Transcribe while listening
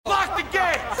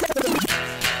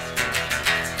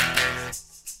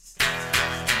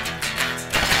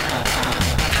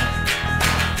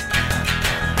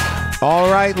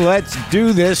right, let's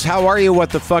do this. How are you,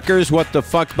 what the fuckers, what the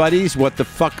fuck buddies, what the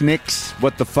fuck nicks,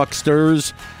 what the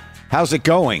fucksters? How's it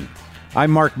going?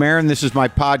 I'm Marc Maron. This is my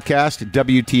podcast,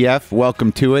 WTF.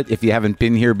 Welcome to it if you haven't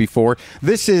been here before.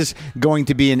 This is going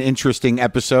to be an interesting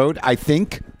episode, I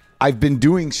think. I've been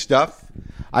doing stuff.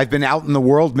 I've been out in the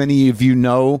world. Many of you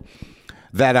know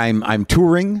that I'm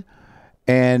touring,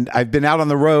 and I've been out on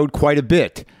the road quite a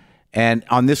bit. And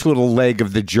on this little leg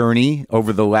of the journey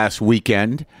over the last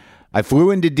weekend, I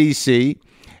flew into D.C.,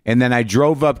 and then I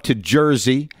drove up to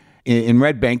Jersey in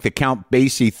Red Bank, the Count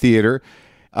Basie Theater.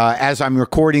 As I'm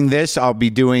recording this, I'll be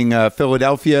doing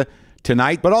Philadelphia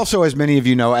tonight. But also, as many of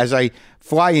you know, as I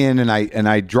fly in and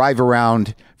I drive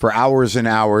around for hours and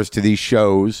hours to these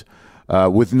shows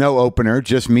with no opener,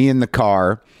 just me in the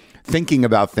car, thinking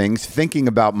about things, thinking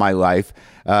about my life,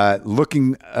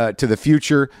 looking to the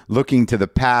future, looking to the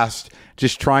past,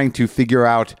 just trying to figure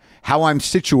out how I'm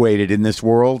situated in this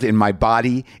world, in my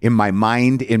body, in my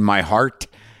mind, in my heart,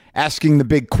 asking the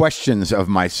big questions of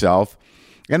myself,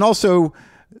 and also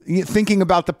thinking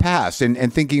about the past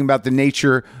and thinking about the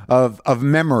nature of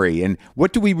memory and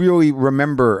what do we really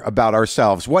remember about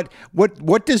ourselves? What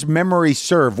does memory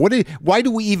serve? Why do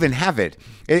we even have it?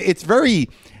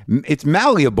 It's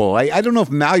malleable. I don't know if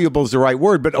malleable is the right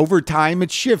word, but over time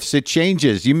it shifts, it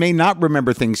changes. You may not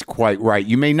remember things quite right.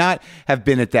 You may not have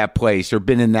been at that place or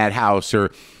been in that house or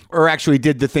actually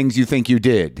did the things you think you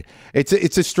did.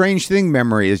 It's a strange thing,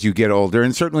 memory, as you get older.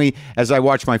 And certainly as I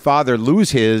watch my father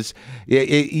lose his,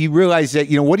 you realize that,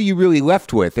 what are you really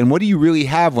left with? And what do you really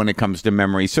have when it comes to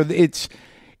memory? So this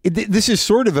is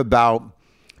sort of about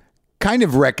kind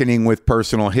of reckoning with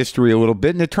personal history a little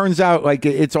bit. And it turns out like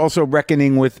it's also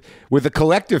reckoning with a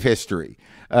collective history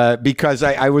because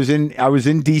I was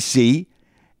in D.C.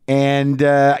 And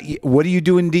what do you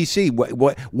do in D.C.?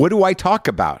 What do I talk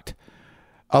about?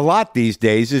 A lot these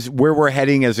days is where we're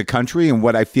heading as a country and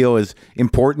what I feel is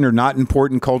important or not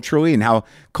important culturally and how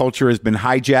culture has been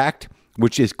hijacked,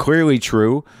 which is clearly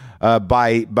true,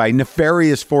 by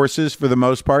nefarious forces for the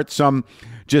most part, some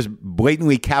just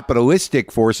blatantly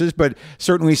capitalistic forces, but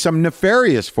certainly some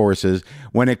nefarious forces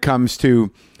when it comes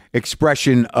to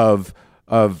expression of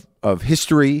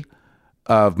history,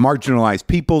 of marginalized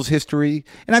people's history.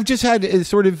 And I've just had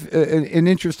sort of an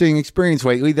interesting experience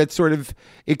lately that's sort of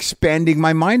expanding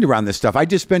my mind around this stuff. I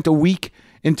just spent a week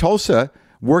in Tulsa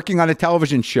working on a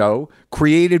television show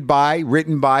created by,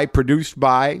 written by, produced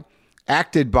by,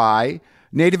 acted by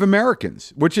Native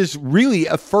Americans, which is really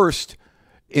a first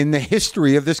in the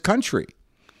history of this country.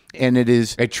 And it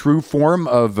is a true form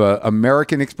of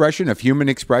American expression, of human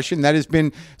expression that has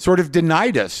been sort of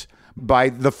denied us by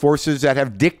the forces that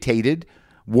have dictated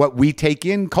what we take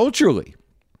in culturally.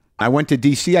 I went to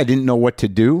D.C. I didn't know what to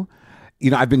do.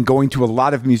 I've been going to a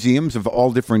lot of museums of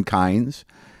all different kinds.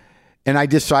 And I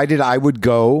decided I would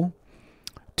go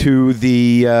to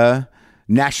the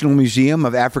National Museum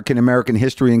of African American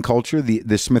History and Culture,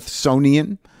 the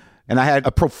Smithsonian. And I had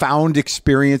a profound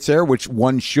experience there, which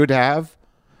one should have.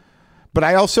 But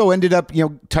I also ended up,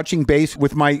 touching base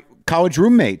with my college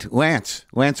roommate, Lance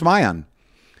Mion,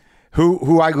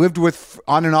 who I lived with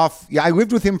on and off. Yeah, I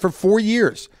lived with him for 4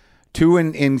 years, 2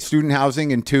 in student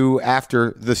housing and 2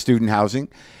 after the student housing.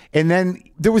 And then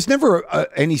there was never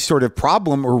any sort of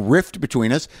problem or rift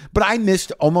between us, but I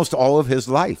missed almost all of his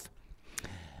life.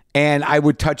 And I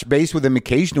would touch base with him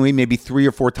occasionally, maybe 3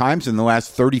 or 4 times in the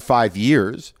last 35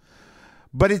 years.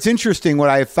 But it's interesting what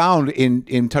I have found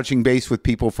in touching base with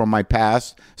people from my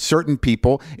past, certain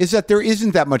people, is that there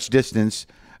isn't that much distance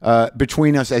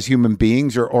between us as human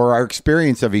beings or our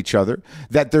experience of each other,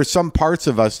 that there's some parts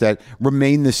of us that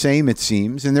remain the same, it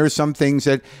seems. And there's some things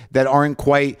that aren't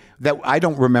quite, that I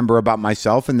don't remember about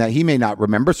myself and that he may not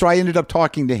remember. So I ended up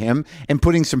talking to him and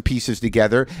putting some pieces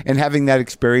together and having that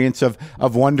experience of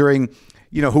wondering,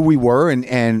 who we were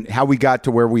and how we got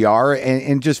to where we are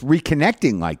and just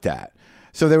reconnecting like that.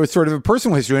 So there was sort of a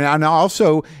personal history. And I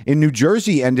also in New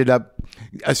Jersey ended up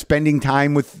spending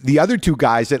time with the other 2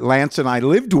 guys that Lance and I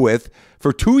lived with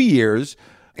for 2 years,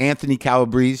 Anthony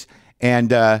Calabrese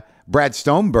and Brad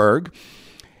Stoneberg.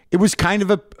 It was kind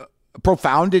of a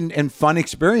profound and fun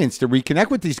experience to reconnect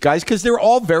with these guys because they're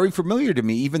all very familiar to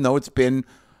me, even though it's been,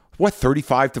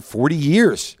 35 to 40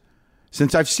 years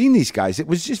since I've seen these guys. It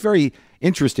was just very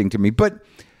interesting to me. But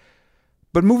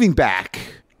moving back,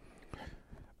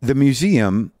 the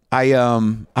museum, I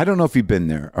don't know if you've been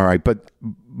there, all right, but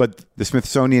the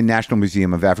Smithsonian National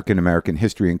Museum of African American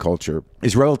History and Culture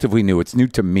is relatively new. It's new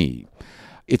to me.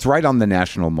 It's right on the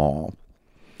National Mall.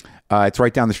 It's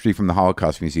right down the street from the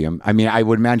Holocaust Museum. I mean, I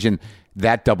would imagine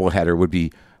that doubleheader would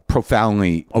be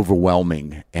profoundly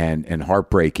overwhelming and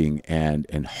heartbreaking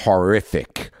and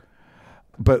horrific.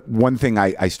 But one thing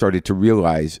I started to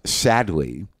realize,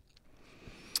 sadly,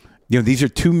 these are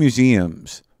two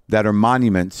museums that are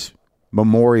monuments,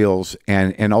 memorials,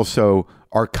 and also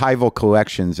archival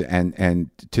collections, and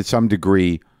to some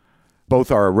degree,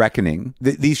 both are a reckoning.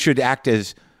 These should act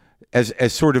as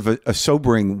sort of a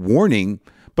sobering warning,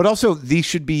 but also these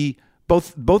should be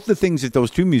both the things that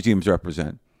those two museums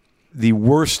represent: the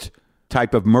worst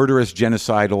type of murderous,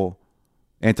 genocidal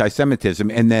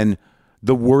anti-Semitism, and then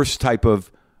the worst type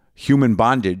of human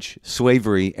bondage,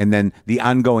 slavery, and then the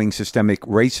ongoing systemic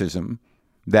racism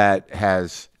that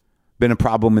has been a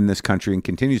problem in this country and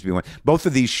continues to be one. Both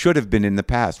of these should have been in the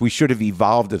past. We should have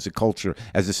evolved as a culture,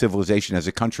 as a civilization, as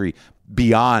a country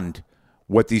beyond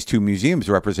what these two museums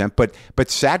represent. But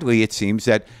sadly, it seems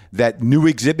that new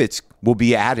exhibits will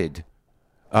be added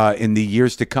in the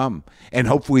years to come. And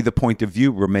hopefully the point of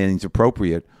view remains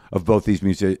appropriate of both these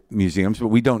museums. But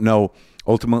we don't know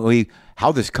ultimately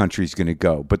how this country is going to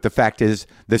go. But the fact is,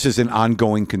 this is an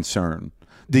ongoing concern.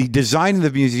 The design of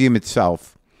the museum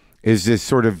itself is this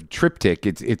sort of triptych.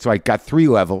 It's like got three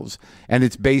levels, and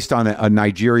it's based on a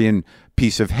Nigerian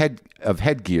piece of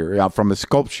headgear from a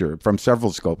sculpture, from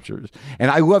several sculptures. And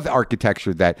I love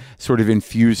architecture that sort of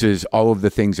infuses all of the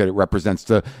things that it represents.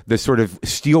 The sort of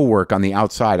steel work on the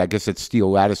outside, I guess it's steel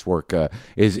lattice work,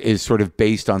 is sort of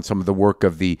based on some of the work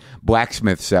of the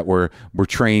blacksmiths that were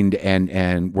trained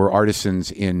and were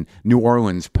artisans in New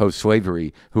Orleans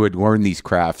post-slavery, who had learned these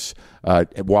crafts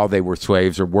while they were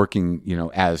slaves or working,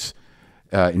 as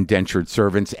indentured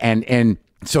servants. And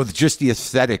so just the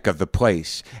aesthetic of the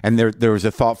place, and there was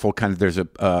a thoughtful kind of, there's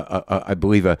I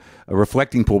believe a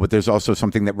reflecting pool, but there's also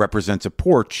something that represents a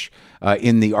porch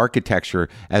in the architecture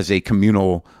as a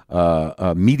communal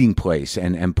meeting place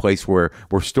and place where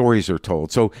stories are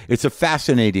told. So it's a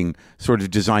fascinating sort of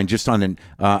design just on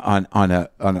an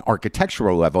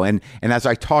architectural level. And as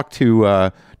I talked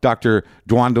to Dr.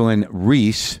 Dwandalyn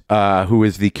Reece, who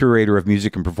is the curator of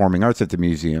music and performing arts at the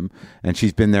museum, and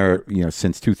she's been there,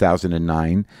 since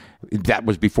 2009. That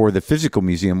was before the physical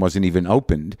museum wasn't even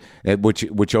opened,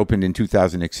 which opened in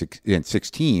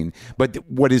 2016. But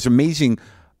what is amazing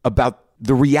about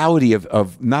the reality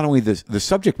of not only the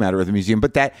subject matter of the museum,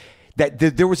 but that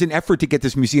there was an effort to get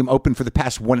this museum open for the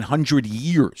past 100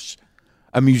 years,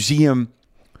 a museum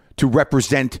to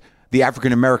represent the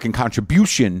African-American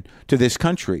contribution to this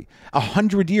country.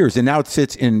 100 years, and now it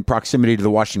sits in proximity to the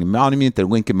Washington Monument, the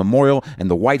Lincoln Memorial, and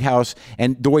the White House.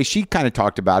 And the way she kind of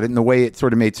talked about it, and the way it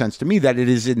sort of made sense to me, that it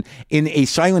is in a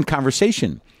silent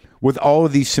conversation with all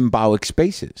of these symbolic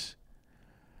spaces.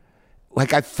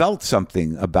 Like, I felt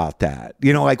something about that.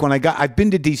 Like when I've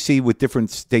been to D.C. with different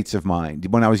states of mind.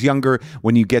 When I was younger,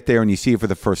 when you get there and you see it for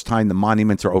the first time, the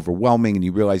monuments are overwhelming, and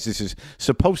you realize this is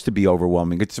supposed to be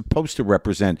overwhelming. It's supposed to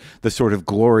represent the sort of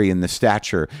glory and the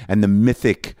stature and the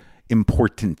mythic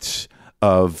importance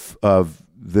of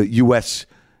the U.S.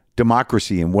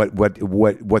 democracy and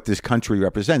what this country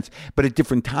represents. But at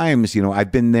different times,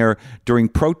 I've been there during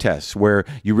protests where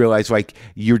you realize like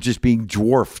you're just being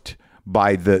dwarfed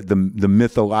by the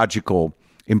mythological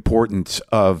importance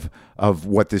of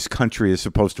what this country is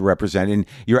supposed to represent, and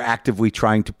you're actively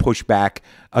trying to push back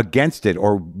against it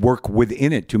or work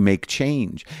within it to make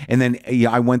change. And then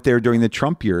I went there during the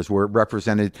Trump years where it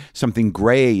represented something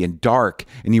gray and dark,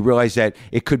 and you realize that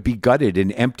it could be gutted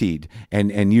and emptied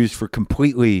and used for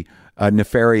completely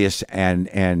nefarious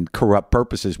and corrupt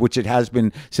purposes, which it has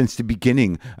been since the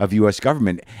beginning of U.S.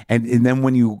 government. And then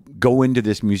when you go into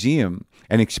this museum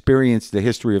and experience the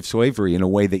history of slavery in a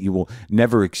way that you will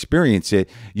never experience it,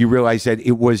 you realize that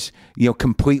it was,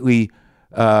 completely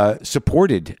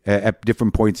supported at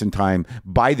different points in time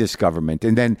by this government.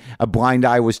 And then a blind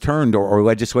eye was turned or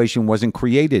legislation wasn't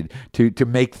created to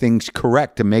make things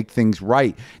correct, to make things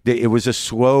right. It was a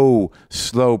slow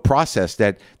process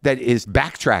that is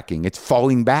backtracking. It's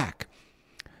falling back.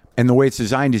 And the way it's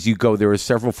designed is there are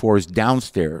several floors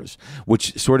downstairs,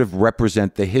 which sort of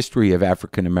represent the history of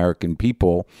African-American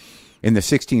people in the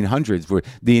 1600s, where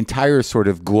the entire sort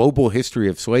of global history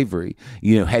of slavery,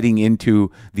 heading into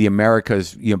the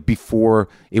Americas, before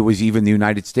it was even the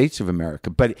United States of America.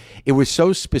 But it was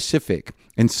so specific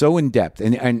and so in depth,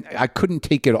 and I couldn't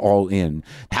take it all in.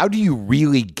 How do you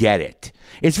really get it?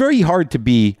 It's very hard to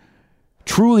be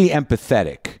truly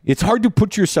empathetic. It's hard to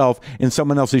put yourself in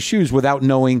someone else's shoes without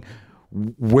knowing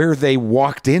where they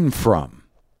walked in from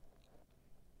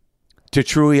to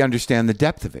truly understand the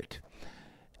depth of it.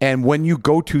 And when you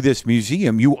go to this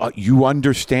museum, you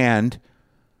understand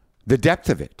the depth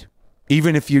of it.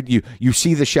 Even if you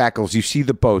see the shackles, you see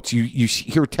the boats, you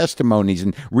hear testimonies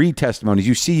and read testimonies,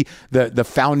 you see the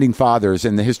founding fathers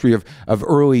and the history of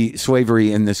early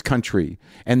slavery in this country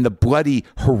and the bloody,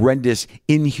 horrendous,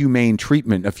 inhumane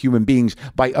treatment of human beings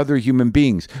by other human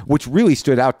beings, which really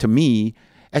stood out to me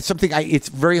as something it's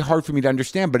very hard for me to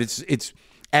understand, but it's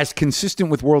as consistent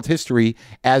with world history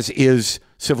as is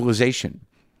civilization,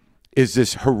 is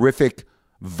this horrific,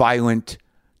 violent,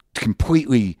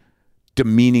 completely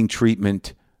demeaning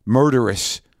treatment,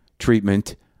 murderous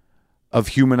treatment of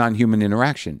human-on-human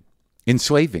interaction,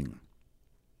 enslaving.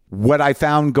 What I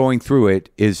found going through it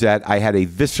is that I had a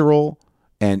visceral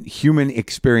and human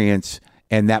experience,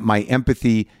 and that my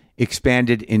empathy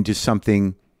expanded into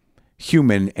something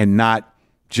human and not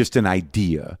just an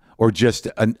idea or just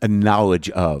a knowledge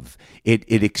of.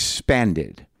 It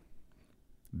expanded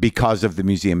because of the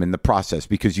museum and the process,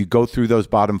 because you go through those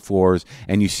bottom floors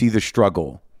and you see the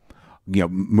struggle,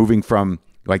 moving from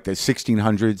like the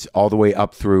 1600s all the way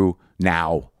up through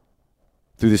now,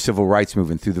 through the Civil Rights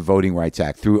Movement, through the Voting Rights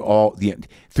Act, through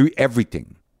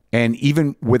everything. And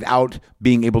even without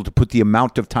being able to put the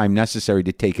amount of time necessary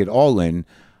to take it all in,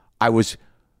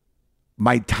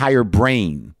 my entire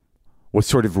brain was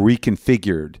sort of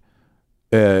reconfigured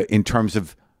in terms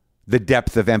of the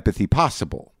depth of empathy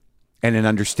possible and an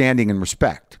understanding and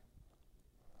respect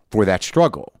for that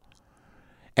struggle.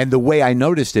 And the way I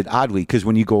noticed it, oddly, because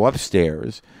when you go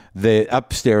upstairs, the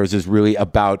upstairs is really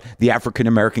about the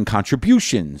African-American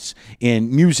contributions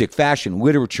in music, fashion,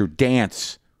 literature,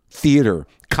 dance, theater,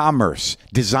 commerce,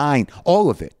 design, all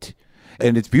of it.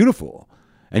 And it's beautiful.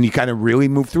 And you kind of really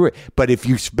move through it. But if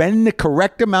you spend the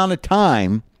correct amount of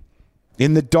time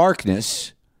in the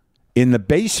darkness, in the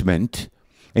basement,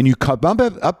 and you come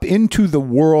up into the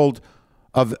world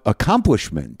of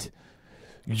accomplishment,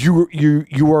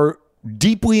 you are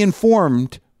deeply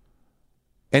informed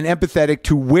and empathetic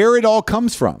to where it all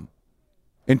comes from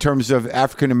in terms of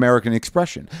African-American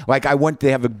expression. Like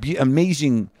they have an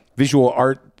amazing visual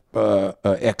art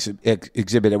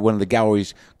exhibit at one of the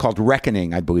galleries called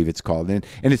Reckoning, I believe it's called. And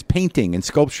it's painting and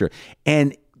sculpture.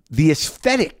 And the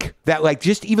aesthetic that, like,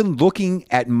 just even looking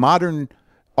at modern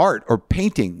art or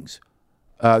paintings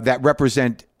that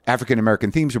represent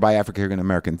African-American themes or by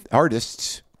African-American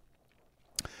artists,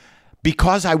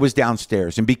 because I was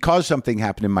downstairs and because something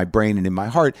happened in my brain and in my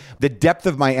heart, the depth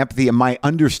of my empathy and my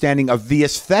understanding of the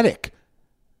aesthetic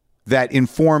that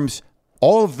informs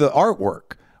all of the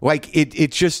artwork, like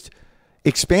it just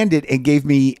expanded and gave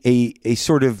me a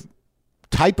sort of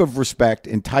type of respect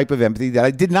and type of empathy that I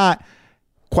did not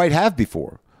quite have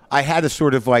before. I had a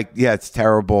sort of like, yeah, it's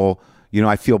terrible.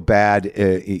 I feel bad.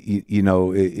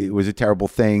 It was a terrible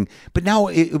thing. But now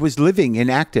it was living and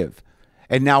active.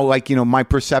 And now, like, my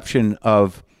perception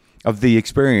of the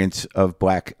experience of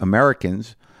Black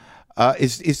Americans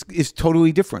is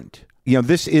totally different.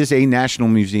 This is a national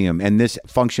museum, and this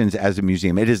functions as a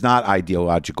museum. It is not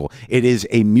ideological. It is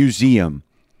a museum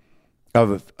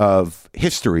of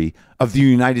history of the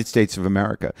United States of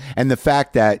America. And the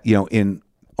fact that, in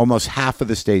almost half of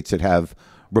the states that have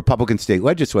Republican state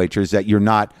legislatures, that you're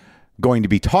not going to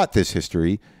be taught this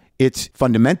history, it's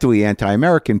fundamentally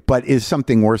anti-American, but is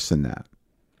something worse than that.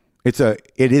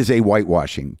 It is a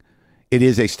whitewashing. It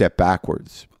is a step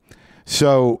backwards.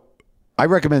 So I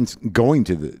recommend going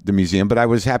to the museum, but I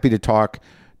was happy to talk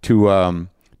to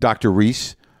Dr.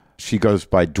 Reece. She goes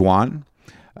by Dwan.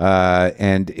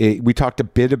 And we talked a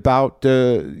bit about,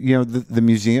 the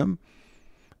museum,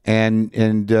 and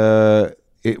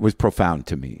it was profound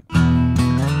to me.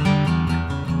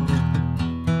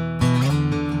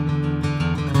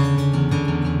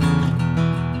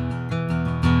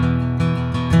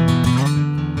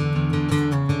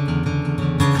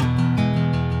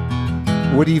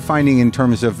 What are you finding in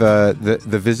terms of the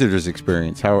visitors'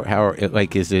 experience? What's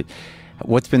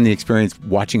been the experience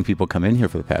watching people come in here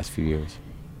for the past few years?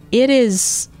 It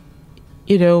is,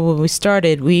 when we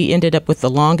started, we ended up with the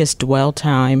longest dwell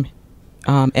time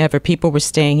ever. People were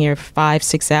staying here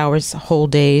 5-6 hours, whole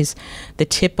days. The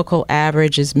typical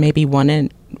average is maybe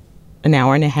an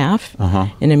hour and a half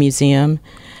in a museum.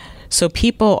 So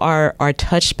people are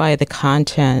touched by the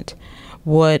content.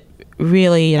 What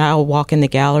really, I'll walk in the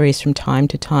galleries from time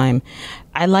to time.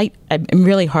 I'm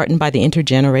really heartened by the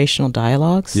intergenerational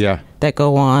dialogues that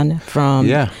go on from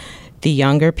the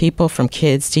younger people, from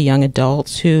kids to young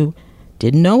adults who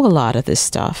didn't know a lot of this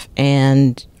stuff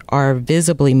and are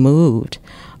visibly moved,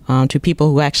 to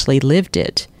people who actually lived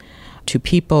it, to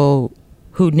people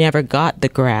who never got the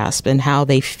grasp and how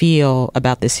they feel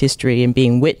about this history and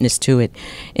being witness to it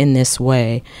in this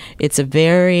way. It's a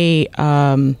very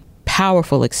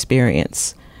powerful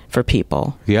experience for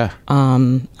people. Yeah.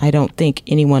 I don't think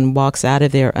anyone walks out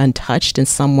of there untouched in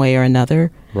some way or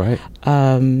another. Right.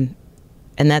 And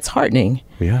that's heartening.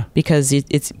 Yeah. Because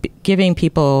it's giving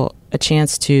people a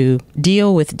chance to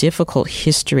deal with difficult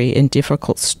history and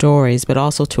difficult stories, but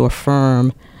also to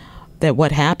affirm that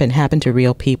what happened to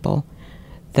real people.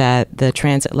 That the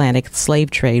transatlantic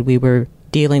slave trade, we were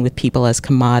dealing with people as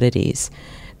commodities.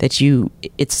 That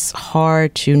it's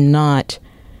hard to not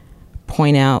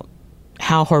point out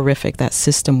how horrific that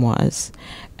system was.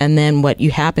 And then what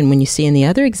you happen when you see in the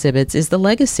other exhibits is the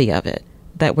legacy of it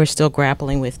that we're still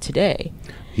grappling with today.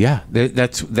 Yeah,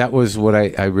 that was what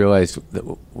I realized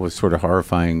that was sort of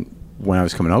horrifying when I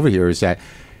was coming over here, is that,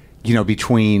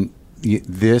 between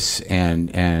this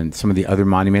and some of the other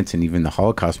monuments and even the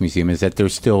Holocaust Museum, is that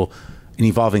there's still an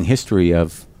evolving history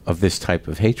of this type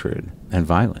of hatred and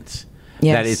violence.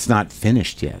 Yes. That it's not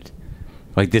finished yet.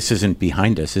 Like, this isn't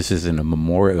behind us. This isn't a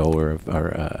memorial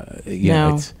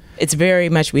no, it's very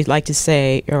much, we'd like to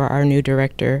say, or our new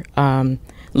director,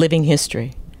 living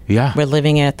history. Yeah. We're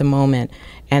living it at the moment.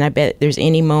 And I bet there's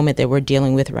any moment that we're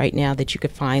dealing with right now that you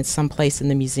could find someplace in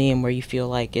the museum where you feel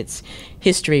like it's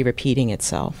history repeating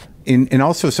itself. And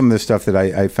also some of the stuff that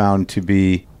I found to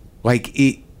be, like,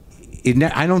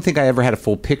 I don't think I ever had a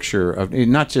full picture of,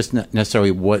 not just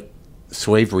necessarily what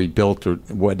slavery built or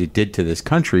what it did to this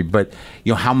country, but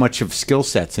how much of skill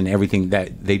sets and everything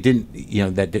that they didn't,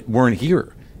 that weren't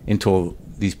here until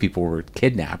these people were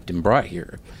kidnapped and brought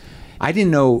here. I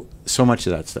didn't know so much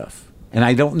of that stuff, and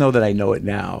I don't know that I know it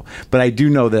now, but I do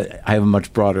know that I have a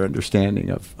much broader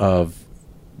understanding of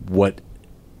what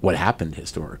happened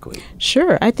historically.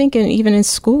 Sure. I think even in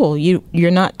school,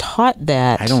 you're not taught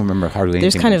that. I don't remember hardly anything.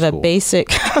 There's kind of a basic,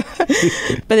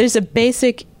 but there's a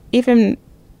basic, even,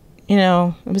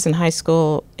 I was in high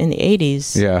school in the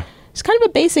 80s. Yeah. It's kind of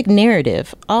a basic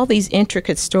narrative. All these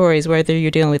intricate stories, whether you're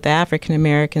dealing with African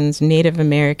Americans, Native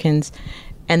Americans,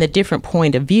 and the different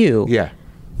point of view. Yeah.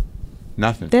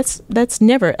 Nothing. That's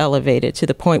never elevated to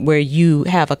the point where you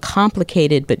have a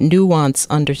complicated but nuanced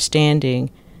understanding.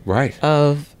 Right.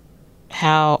 Of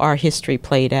how our history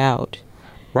played out.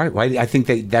 Right. I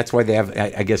think that's why they have,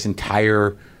 I guess,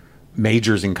 entire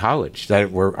majors in college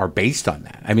that are based on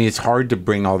that. I mean, it's hard to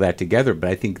bring all that together, but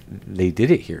I think they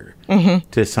did it here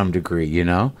to some degree,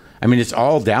 I mean, it's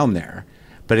all down there,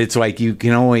 but it's like you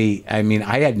can only,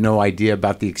 I had no idea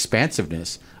about the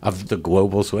expansiveness of the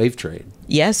global slave trade.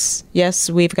 Yes,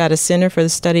 we've got a Center for the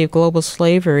Study of Global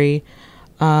Slavery.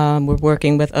 We're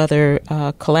working with other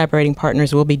collaborating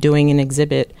partners. We'll be doing an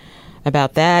exhibit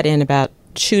about that in about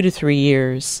 2 to 3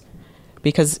 years,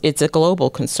 because it's a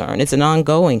global concern. It's an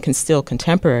ongoing, still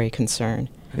contemporary concern.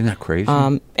 Isn't that crazy?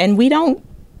 And we're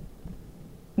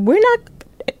not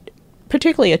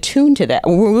particularly attuned to that.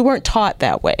 We weren't taught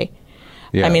that way.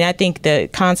 Yeah. I mean, I think the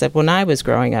concept when I was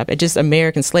growing up, just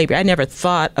American slavery, I never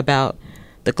thought about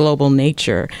the global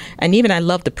nature. And even I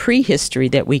love the prehistory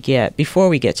that we get before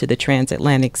we get to the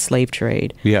transatlantic slave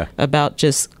trade. Yeah. About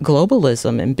just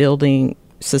globalism and building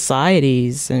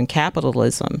societies and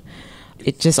capitalism.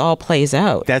 It just all plays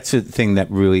out. That's the thing that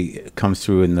really comes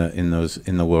through in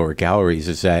the lower galleries,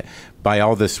 is that by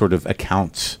all this sort of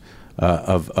accounts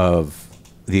of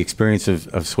the experience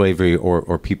of slavery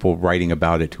or people writing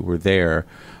about it who were there,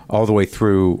 all the way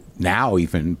through now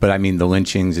even, but I mean the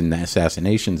lynchings and the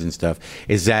assassinations and stuff,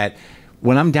 is that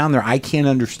when I'm down there, I can't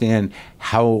understand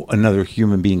how another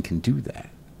human being can do that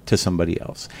to somebody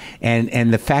else.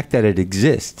 And the fact that it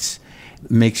exists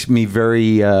makes me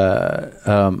very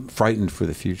frightened for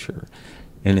the future,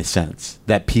 in a sense,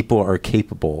 that people are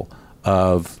capable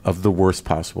of the worst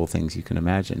possible things you can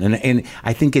imagine. And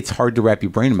I think it's hard to wrap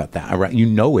your brain about that. You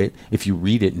know it if you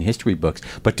read it in history books,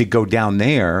 but to go down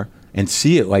there and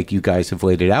see it like you guys have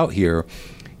laid it out here,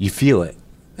 you feel it.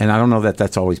 And I don't know that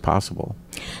that's always possible.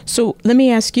 So let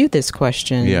me ask you this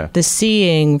question. Yeah. The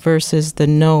seeing versus the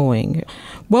knowing.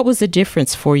 What was the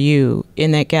difference for you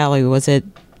in that gallery? Was it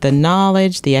the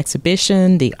knowledge, the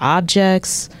exhibition, the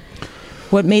objects?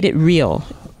 What made it real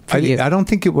for you? I don't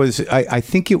think it was. I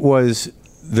think it was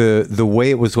the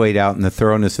way it was laid out and the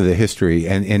thoroughness of the history.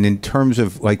 And in terms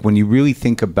of, like, when you really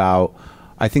think about,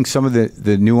 I think some of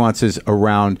the nuances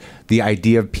around the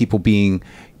idea of people being,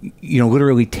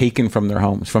 literally taken from their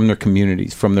homes, from their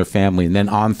communities, from their family, and then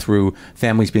on through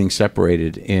families being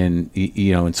separated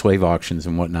in slave auctions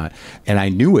and whatnot. And I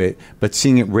knew it, but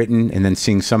seeing it written and then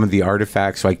seeing some of the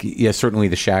artifacts, like, certainly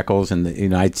the shackles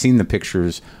and I'd seen the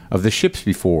pictures of the ships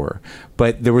before,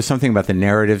 but there was something about the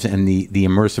narratives and the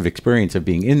immersive experience of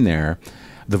being in there,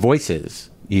 the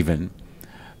voices even,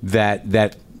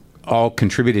 that all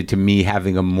contributed to me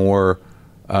having a more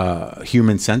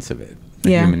human sense of it,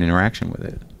 human interaction with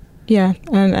it. Yeah,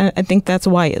 and I think that's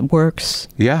why it works.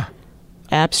 Yeah.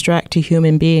 Abstract to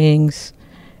human beings.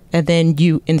 And then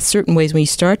you, in certain ways, when you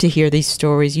start to hear these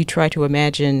stories, you try to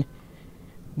imagine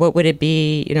what would it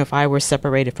be, if I were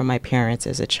separated from my parents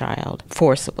as a child,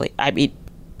 forcibly. I mean,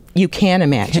 you can't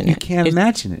imagine it. You can't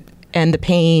imagine it. And the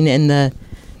pain and the...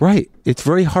 Right. It's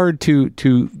very hard to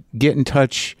get in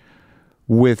touch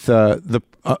with the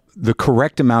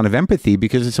correct amount of empathy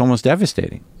because it's almost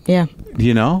devastating. Yeah.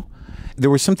 There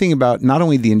was something about not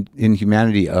only the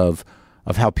inhumanity of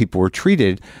how people were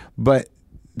treated, but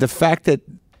the fact that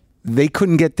they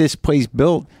couldn't get this place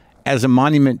built as a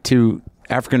monument to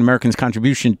African Americans'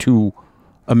 contribution to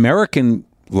American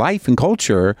life and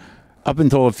culture up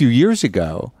until a few years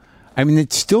ago. I mean,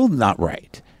 it's still not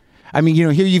right. I mean,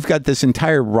 here you've got this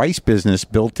entire rice business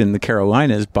built in the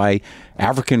Carolinas by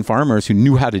African farmers who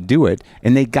knew how to do it,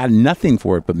 and they got nothing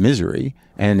for it but misery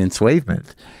and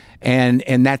enslavement. And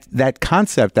that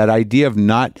concept, that idea of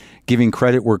not giving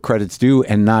credit where credit's due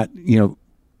and not,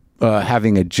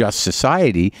 having a just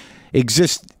society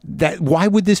exists. Why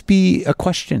would this be a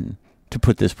question to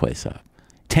put this place up?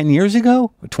 10 years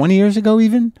ago? 20 years ago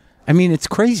even? I mean, it's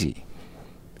crazy.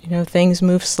 Things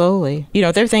move slowly. There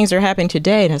are things that are happening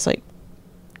today, and it's like,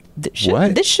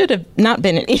 this should have not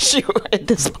been an issue at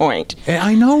this point. And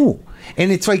I know.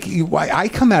 And it's like, I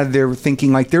come out of there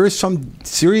thinking like there is some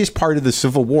serious part of the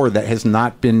Civil War that has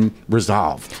not been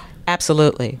resolved.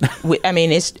 Absolutely.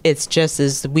 It's just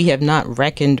as we have not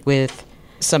reckoned with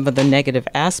some of the negative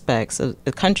aspects of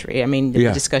the country. I mean,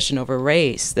 the discussion over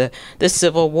race, the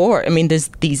Civil War. I mean, there's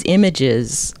these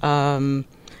images.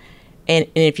 And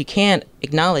if you can't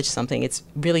acknowledge something, it's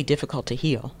really difficult to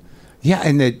heal. Yeah,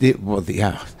 and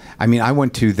I mean, I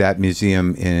went to that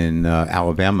museum in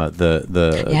Alabama.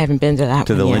 I haven't been to that.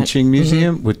 To the lynching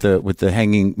museum with the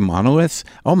hanging monoliths.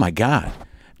 Oh my God,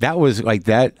 that was like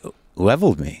that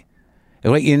leveled me.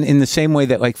 Like in the same way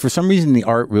that, like, for some reason the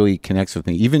art really connects with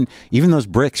me. Even those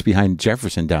bricks behind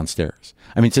Jefferson downstairs.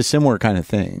 I mean, it's a similar kind of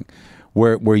thing.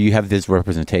 Where you have this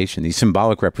representation, these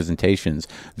symbolic representations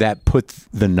that put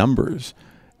the numbers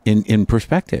in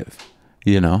perspective,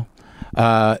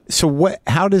 So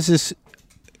how does this,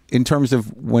 in terms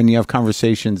of when you have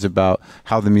conversations about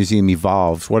how the museum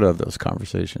evolves, what are those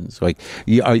conversations? Like,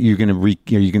 are you going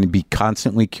to be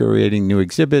constantly curating new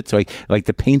exhibits? Like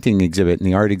the painting exhibit and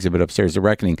the art exhibit upstairs, The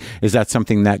Reckoning, is that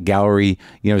something that gallery,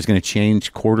 is going to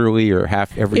change quarterly or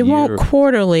every year? It won't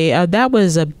quarterly. That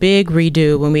was a big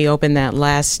redo when we opened that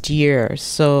last year.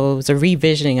 So it was a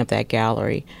revisioning of that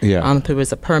gallery. Yeah. It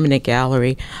was a permanent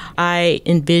gallery. I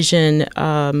envision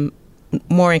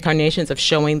more incarnations of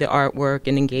showing the artwork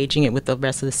and engaging it with the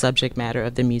rest of the subject matter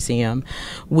of the museum.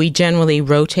 We generally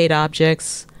rotate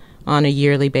objects on a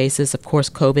yearly basis. Of course,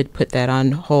 COVID put that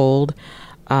on hold.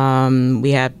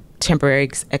 We have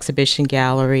temporary exhibition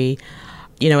gallery.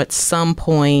 At some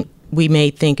point, we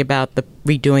may think about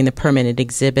redoing the permanent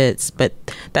exhibits, but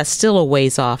that's still a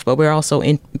ways off. But we're also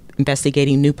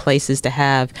investigating new places to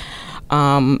have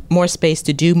more space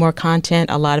to do more content.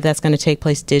 A lot of that's going to take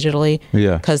place digitally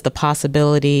because the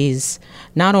possibilities,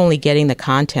 not only getting the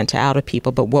content out of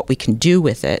people, but what we can do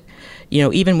with it.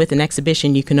 Even with an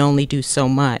exhibition, you can only do so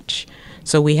much.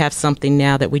 So we have something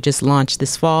now that we just launched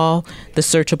this fall, the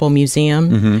Searchable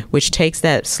Museum, which takes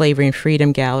that Slavery and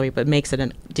Freedom Gallery, but makes it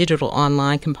a digital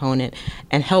online component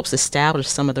and helps establish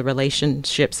some of the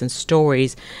relationships and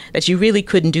stories that you really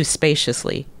couldn't do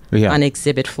spaciously on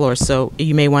exhibit floor. So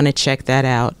you may want to check that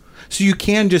out. So you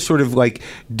can just sort of like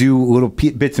do little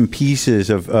bits and pieces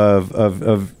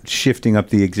of shifting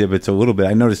up the exhibits a little bit.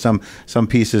 I noticed some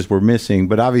pieces were missing,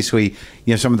 but obviously,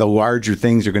 some of the larger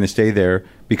things are going to stay there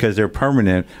because they're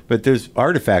permanent. But there's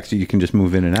artifacts that you can just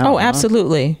move in and out. Oh,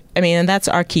 absolutely. I mean, and that's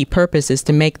our key purpose, is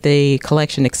to make the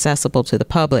collection accessible to the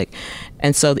public.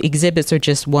 And so the exhibits are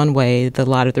just one way. A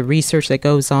lot of the research that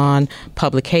goes on,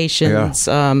 publications.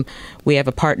 Yeah. We have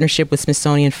a partnership with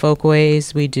Smithsonian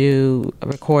Folkways. We do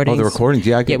recordings. Oh, the recordings.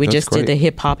 Yeah, we just did the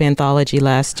hip hop anthology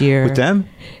last year. With them?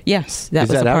 Yes, that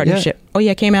was a partnership. Oh,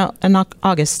 yeah, it came out in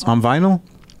August. On vinyl?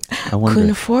 I couldn't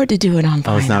afford to do it on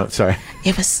vinyl. Oh, it's not. Sorry.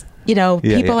 It was.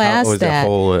 People asked that.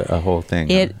 A whole thing.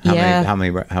 How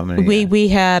many? We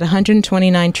had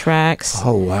 129 tracks.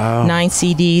 Oh, wow. 9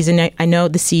 CDs, and I know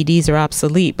the CDs are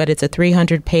obsolete, but it's a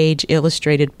 300-page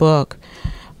illustrated book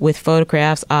with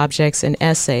photographs, objects, and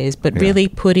essays, but really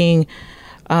putting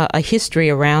a history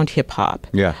around hip hop.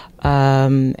 Yeah.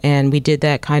 And we did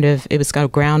that it was a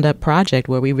ground up project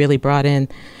where we really brought in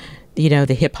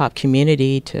the hip hop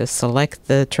community to select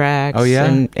the tracks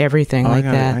and everything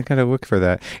that. I got to look for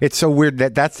that. It's so weird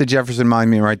that's the Jefferson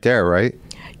Monument right there, right?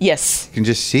 Yes. You can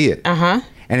just see it. Uh-huh.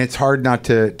 and it's hard not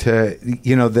to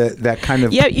that kind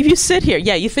of. Yeah, if you sit here,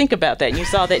 you think about that. And you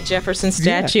saw that Jefferson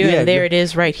statue, and there it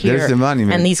is right here. There's the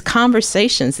monument. And these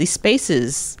conversations, these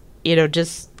spaces,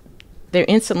 they're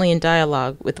instantly in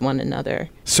dialogue with one another.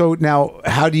 So now,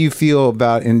 how do you feel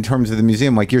about, in terms of the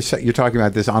museum? Like you're talking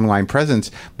about this online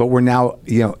presence, but we're now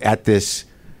at this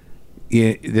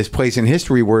place in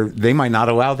history where they might not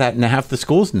allow that in half the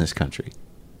schools in this country.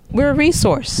 We're a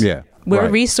resource. Yeah, we're a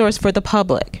resource for the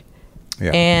public.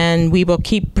 Yeah. And we will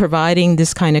keep providing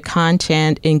this kind of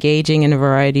content, engaging in a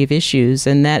variety of issues,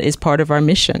 and that is part of our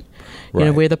mission.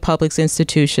 We're the public's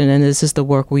institution, and this is the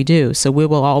work we do. So we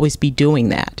will always be doing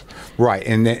that. Right,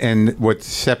 and what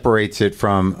separates it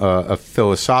from a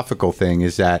philosophical thing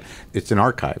is that it's an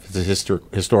archive. It's a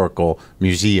historical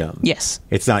museum. Yes.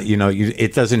 It's not,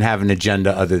 it doesn't have an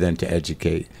agenda other than to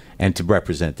educate and to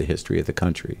represent the history of the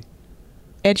country.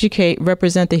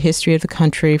 Represent the history of the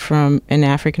country from an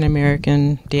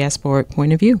African-American diasporic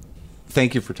point of view.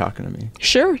 Thank you for talking to me.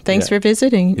 Sure. Thanks for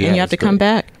visiting. And you have to come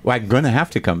back. Well, I'm going to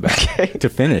have to come back to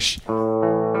finish.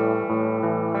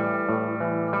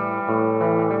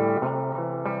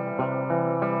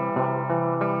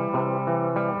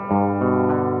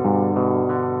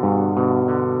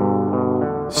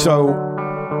 So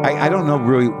I don't know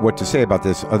really what to say about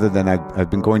this other than I've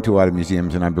been going to a lot of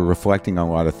museums and I've been reflecting on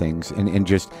a lot of things. And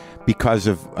just because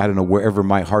of, I don't know, wherever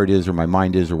my heart is or my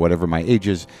mind is or whatever my age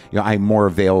is, I'm more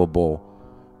available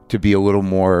to be a little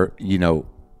more,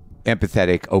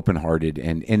 empathetic, open-hearted.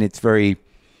 And it's very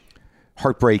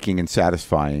heartbreaking and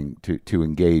satisfying to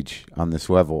engage on this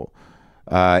level.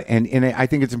 And I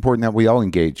think it's important that we all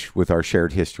engage with our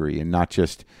shared history and not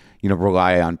just,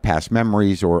 rely on past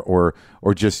memories or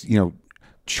just,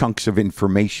 chunks of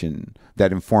information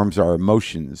that informs our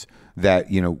emotions that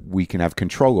we can have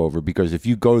control over. Because if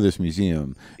you go to this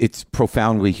museum, it's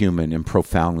profoundly human and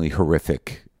profoundly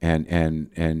horrific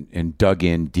and dug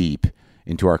in deep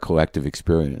into our collective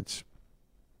experience.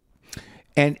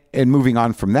 And moving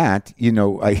on from that,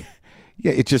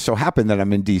 it just so happened that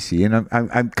I'm in DC and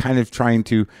I'm kind of trying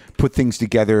to put things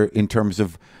together in terms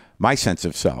of my sense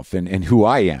of self and who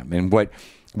I am and what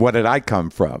did I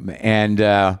come from.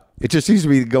 And it just seems to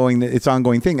be it's an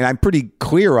ongoing thing. And I'm pretty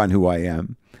clear on who I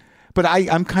am. But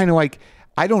I'm kind of like,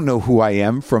 I don't know who I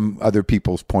am from other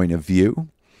people's point of view.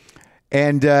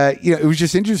 And, it was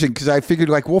just interesting because I figured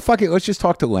well, fuck it, let's just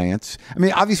talk to Lance. I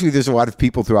mean, obviously there's a lot of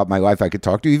people throughout my life I could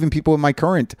talk to, even people in my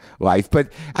current life.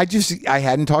 But I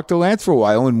hadn't talked to Lance for a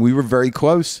while and we were very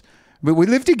close. But we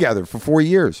lived together for 4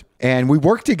 years and we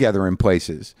worked together in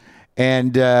places.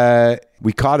 And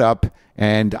we caught up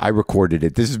and I recorded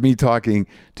it. This is me talking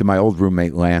to my old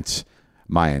roommate, Lance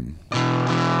Mion.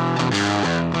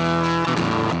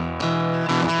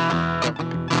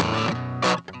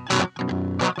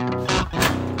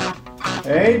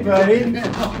 Hey, buddy.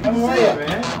 How are you,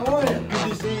 man? How are you? Good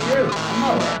to see you. I'm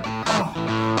all right.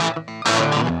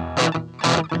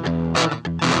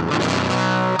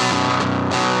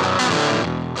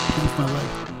 That's my leg.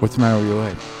 What's the matter with your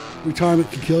leg?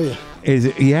 Retirement can kill you. Is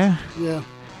it? Yeah? Yeah.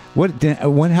 How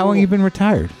long have you been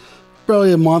retired?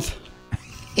 Barely a month.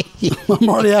 I'm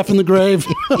already half in the grave.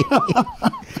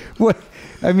 What?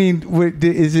 I mean,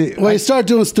 is it? Well, you start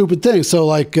doing stupid things. So,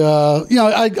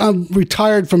 I'm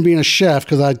retired from being a chef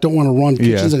because I don't want to run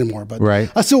kitchens anymore. But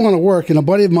I still want to work. And a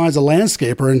buddy of mine's a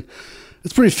landscaper, and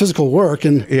it's pretty physical work.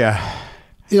 And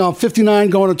I'm 59,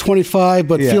 going to 25,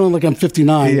 but feeling like I'm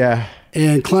 59. Yeah.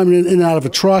 And climbing in and out of a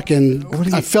truck, and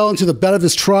I fell into the bed of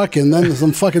his truck, and then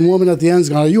some fucking woman at the end is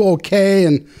going, "Are you okay?"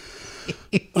 And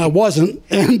I wasn't,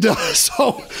 and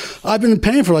so I've been in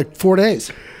pain for 4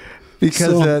 days.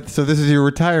 Because so this is your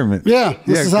retirement. Yeah,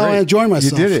 this is how I enjoy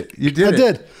myself. You did it. I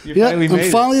did. Yeah,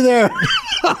 I'm finally there.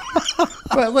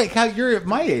 But you're at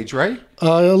my age, right?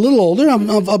 A little older.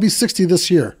 I'll be 60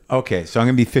 this year. Okay, so I'm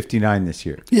going to be 59 this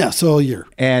year. Yeah, so a year.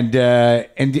 And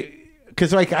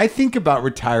because I think about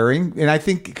retiring, and I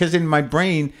think because in my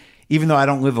brain, even though I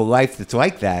don't live a life that's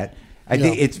like that, I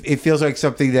think it feels like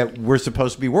something that we're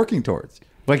supposed to be working towards,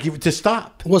 to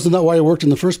stop. Wasn't that why you worked in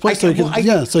the first place? So you can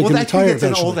retire It's eventually.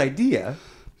 an old idea.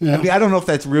 Yeah. I mean, I don't know if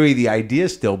that's really the idea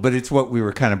still, but it's what we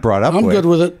were kind of brought up with. I'm good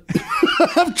with it.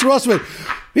 Trust me.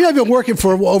 I've been working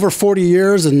for over 40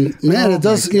 years, and man, it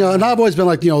does, and I've always been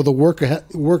the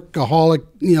workaholic,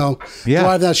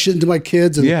 drive that shit into my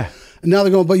kids. And now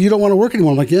they're going, but you don't want to work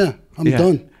anymore. I'm like, I'm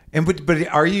done. And but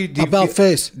are you about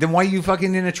face? Then why are you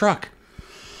fucking in a truck?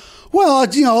 Well,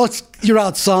 you're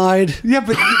outside. Yeah,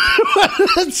 but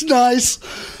it's nice.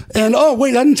 And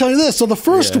wait, I didn't tell you this. So the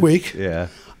first week,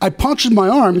 I punctured my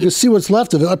arm. You can see what's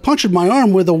left of it. I punctured my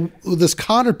arm with this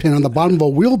cotter pin on the bottom of a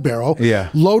wheelbarrow. Yeah.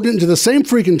 Loaded it into the same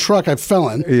freaking truck I fell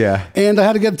in. Yeah. And I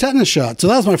had to get a tetanus shot. So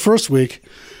that was my first week.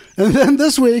 And then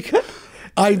this week,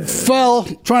 I fell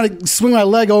trying to swing my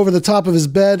leg over the top of his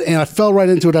bed, and I fell right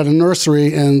into it at a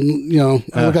nursery. And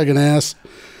I look like an ass.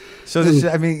 So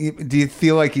do you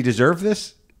feel like you deserve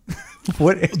this?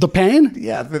 What the pain?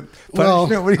 Yeah, the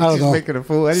punishment. What are you just making a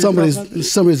fool out of yourself?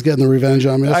 Somebody's getting the revenge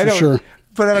on me. That's for sure.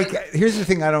 But here's the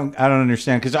thing I don't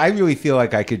understand, because I really feel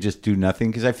like I could just do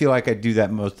nothing, because I feel like I do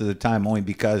that most of the time only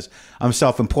because I'm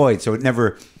self-employed. So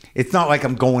it's not like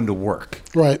I'm going to work.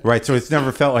 Right. So it's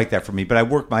never felt like that for me. But I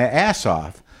work my ass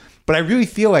off. But I really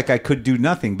feel like I could do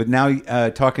nothing. But now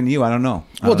talking to you, I don't know.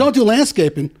 Don't do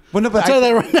landscaping. Well, no, but I'll tell you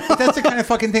that right now. But that's the kind of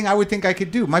fucking thing I would think I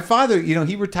could do. My father,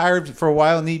 he retired for a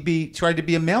while and he tried to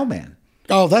be a mailman.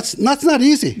 Oh, that's not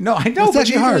easy. No, I know. It's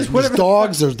actually hard. There's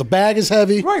dogs. The bag is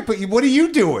heavy. Right, but what are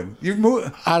you doing?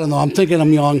 I don't know. I'm thinking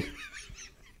I'm young.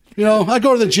 I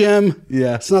go to the gym.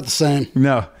 Yeah. It's not the same.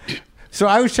 No. So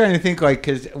I was trying to think,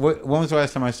 because when was the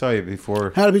last time I saw you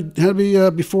before? Had to be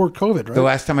before COVID, right? The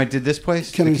last time I did this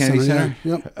place? Kennedy Center.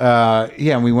 Yeah.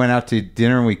 Yep. And we went out to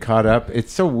dinner and we caught up.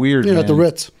 It's so weird, man. At the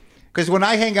Ritz. Because when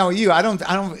I hang out with you, I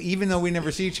don't, even though we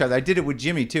never see each other, I did it with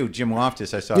Jimmy too, Jim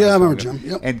Loftus. I saw. Yeah, I remember Jim.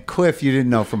 Yep. And Cliff, you didn't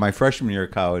know, from my freshman year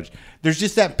of college. There's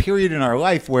just that period in our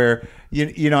life where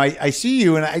I see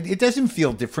you and it doesn't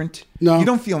feel different. No, you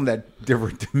don't feel that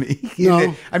different to me.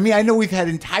 No, I mean, I know we've had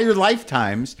entire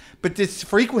lifetimes, but this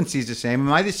frequency is the same.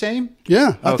 Am I the same?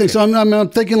 Yeah, I think so. I'm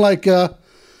thinking like I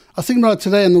was thinking about it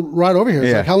today on the ride over here.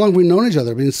 It's like, how long have we known each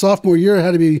other? I mean, sophomore year it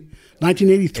had to be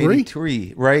 1983?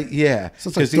 83, right? Yeah. So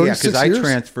it's like 36 years? Because I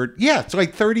transferred. Yeah, it's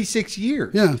like 36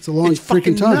 years. Yeah, it's a long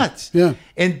freaking time. Nuts. Yeah.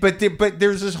 But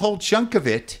there's this whole chunk of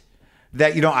it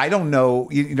that, I don't know,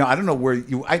 I don't know where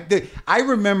I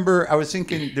remember I was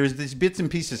thinking there's these bits and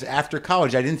pieces after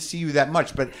college. I didn't see you that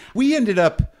much, but we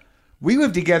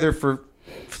lived together for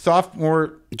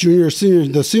sophomore. Junior, senior.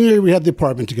 The senior year we had the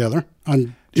apartment together.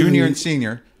 Junior and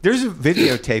senior. There's a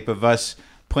videotape of us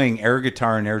playing air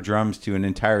guitar and air drums to an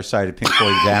entire side of Pink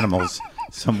Floyd's Animals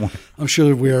somewhere. I'm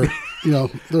sure we are,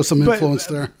 there's some influence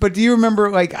there. But do you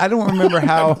remember, I don't remember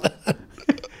how...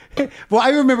 Well, I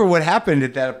remember what happened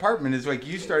at that apartment is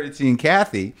you started seeing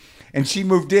Kathy and she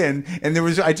moved in and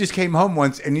I just came home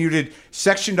once and you had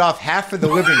sectioned off half of the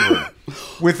living room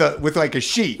with a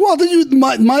sheet. Well,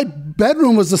 my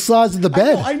bedroom was the size of the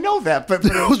bed. I know that, but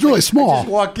it was really small. I just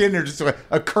walk in, there's just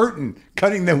a curtain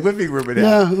cutting the living room in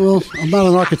half. Yeah, well, I'm not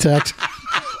an architect.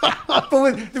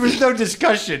 But there was no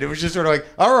discussion. It was just sort of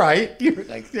all right. You were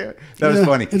that was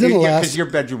funny. It didn't last. Because your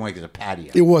bedroom is a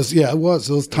patio. It was, yeah, it was.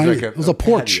 It was tiny. It was a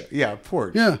porch. Patio. Yeah, a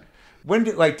porch. Yeah. When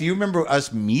did do you remember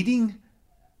us meeting?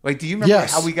 Do you remember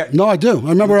how we got? No, I do. I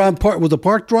remember on was the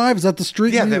Park Drive? Is that the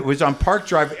street? Yeah, that was on Park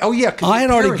Drive. Oh yeah, I had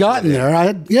already gotten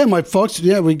there. My folks.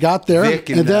 Yeah, we got there, Vic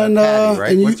and then Patty,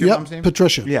 right? And what's your mom's name?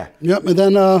 Patricia. Yeah. Yep. And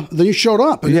then you showed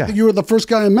up. And you were the first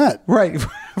guy I met. Right.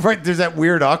 Right. There's that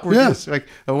weird awkwardness. What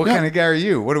kind of guy are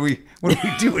you? What are we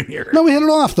doing here? No, we hit it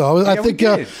off though. I think,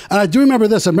 and I do remember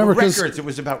this. I remember because records. It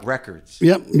was about records.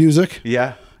 Yep, music.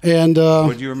 Yeah. And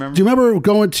what do you remember? Do you remember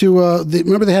going to?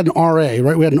 Remember they had an RA,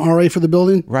 right? We had an RA for the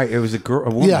building. Right. It was a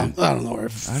woman. Yeah, I don't know her.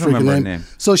 I don't remember her name.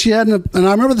 So she had, and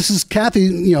I remember this is Kathy.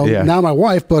 Now my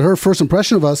wife, but her first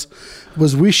impression of us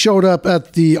was we showed up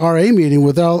at the RA meeting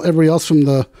without everybody else from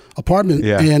the apartment,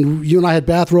 and you and I had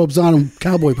bathrobes on and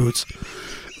cowboy boots.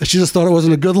 She just thought it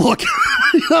wasn't a good look.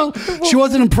 She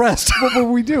wasn't impressed. What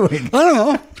were we doing? I don't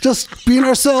know. Just being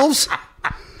ourselves.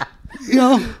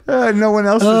 No one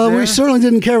else was there. We certainly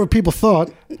didn't care what people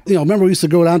thought. Remember we used to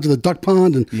go down to the duck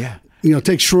pond and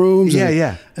take shrooms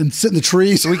and sit in the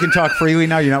trees. So we can talk freely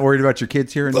now. You're not worried about your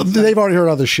kids here? They've already heard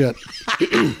other shit.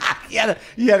 You had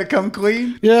to come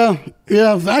clean? Yeah.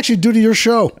 Actually, due to your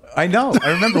show. I know.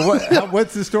 I remember.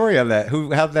 What's the story on that?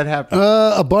 How'd that happen?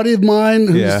 A buddy of mine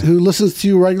who listens to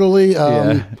you regularly.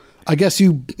 I guess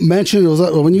you mentioned it was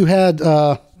when you had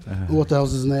what the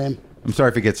hell's his name? I'm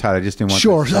sorry if it gets hot. I just didn't want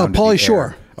Pauly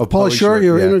Shore. Oh, Pauly Shore,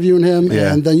 you were interviewing him,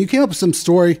 and then you came up with some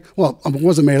story. Well, it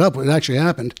wasn't made up, but it actually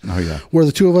happened. Oh, yeah. Where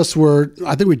the two of us were,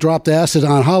 I think we dropped acid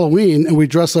on Halloween, and we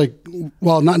dressed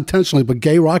not intentionally, but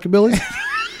gay rockabilly.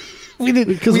 we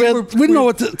didn't know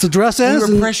what to dress as.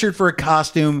 We were pressured for a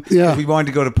costume. Yeah. We wanted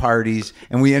to go to parties,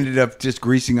 and we ended up just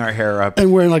greasing our hair up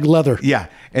and wearing like leather. Yeah,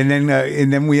 and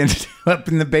then we ended up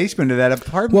in the basement of that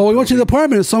apartment. Well, we went to the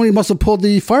apartment, and somebody must have pulled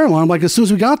the fire alarm like as soon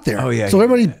as we got there. Oh yeah. So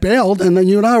everybody bailed, and then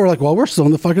you and I were like, "Well, we're still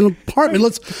in the fucking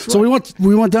apartment. So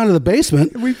we went down to the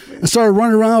basement and started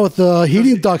running around with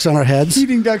heating ducts on our heads.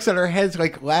 Heating ducks on our heads,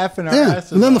 like laughing our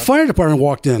asses and then off. the fire department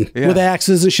walked in with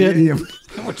axes and shit, and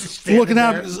looking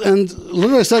out, and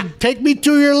literally said, "Take me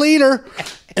to your leader,"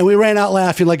 and we ran out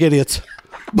laughing like idiots.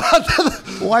 But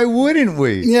why wouldn't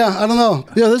we? Yeah, I don't know.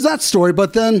 Yeah, there's that story.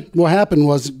 But then what happened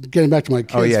was, getting back to my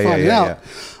kids finding out,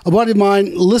 a buddy of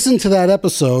mine listened to that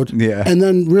episode and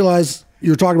then realized you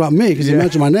were talking about me because you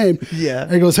mentioned my name. Yeah.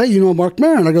 And he goes, "Hey, you know Marc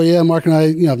Maron?" I go, "Yeah, Marc and I,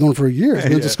 I've known him for years.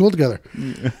 We went to school together."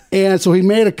 And so he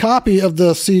made a copy of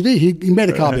the CD. He made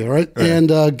a copy, right?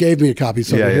 And gave me a copy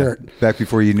so I could hear it. Back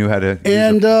before you knew how to use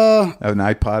an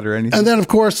iPod or anything. And then, of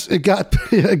course, it got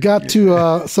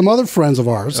to some other friends of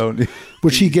ours,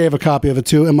 which he gave a copy of it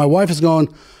to. And my wife is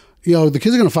going, the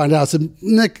kids are going to find out. I said,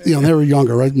 "Nick, they were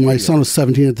younger, right? My son was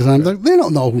 17 at the time. Like, they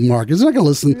don't know who Marc is. They're not going to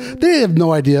listen. They have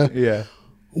no idea." Yeah.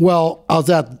 Well, I was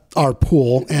at our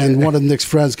pool, and one of Nick's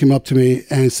friends came up to me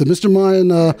and he said, "Mr.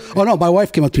 Mion," my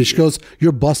wife came up to me. She goes,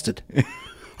 "You're busted."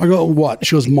 I go, "What?"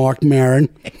 She goes, "Marc Maron."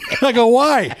 I go,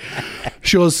 "Why?"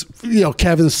 She goes,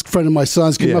 Kevin, this friend of my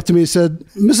son's, came up to me and said,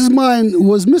 "Mrs. Mion,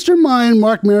 was Mr. Mion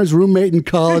Marc Maron's roommate in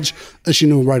college?" And she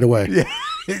knew right away.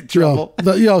 Yeah. Trouble.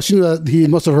 She knew that he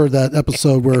must have heard that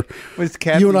episode where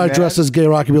you and I dressed as gay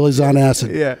rockabillys on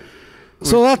acid. Yeah.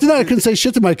 So after that, I couldn't say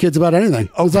shit to my kids about anything.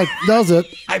 I was like, that was it.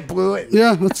 I blew it.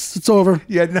 Yeah, it's over.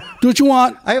 Yeah, no. Do what you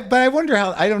want. But I wonder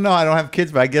how, I don't know, I don't have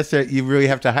kids, but I guess that you really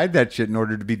have to hide that shit in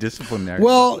order to be disciplined there.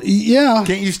 Well, yeah.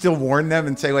 Can't you still warn them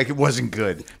and say, like, it wasn't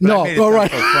good? But no, I made it sound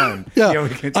right. so fun.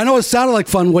 Yeah. I know it sounded like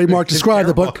fun the way Marc described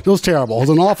it, but it was terrible. It was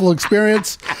an awful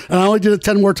experience, and I only did it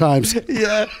 10 more times.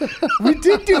 Yeah. We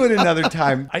did do it another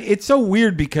time. It's so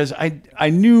weird because I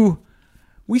knew...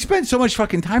 We spend so much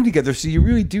fucking time together, so you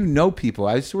really do know people.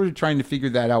 I was sort of trying to figure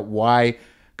that out, why.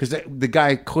 Because the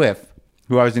guy, Cliff,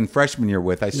 who I was in freshman year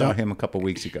with, I saw him a couple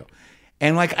weeks ago.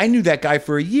 And, I knew that guy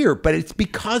for a year, but it's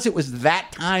because it was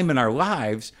that time in our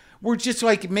lives where it's just,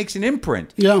 it makes an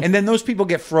imprint. Yeah. And then those people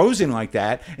get frozen like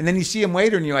that, and then you see him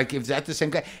later, and you're like, is that the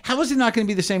same guy? How is it not going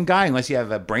to be the same guy unless you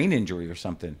have a brain injury or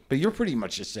something? But you're pretty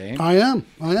much the same. I am.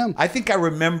 I think I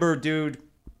remember, dude,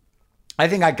 I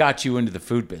think I got you into the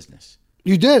food business.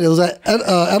 You did. It was at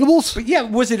Edibles? But yeah,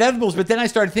 was it Edibles? But then I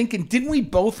started thinking, didn't we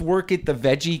both work at the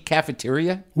veggie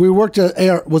cafeteria? We worked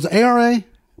at was it ARA?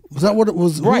 Was that what it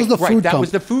was? Right, was the food that was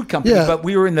the food company, but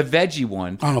we were in the veggie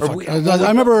one. I don't know. I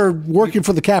remember working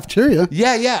for the cafeteria.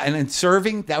 Yeah, and then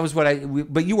serving. That was what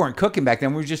but you weren't cooking back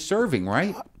then. We were just serving,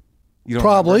 right? You don't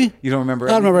Probably. Remember? You don't remember?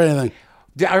 I don't remember anything.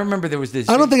 I remember there was this.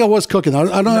 I don't think I was cooking. I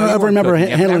don't ever remember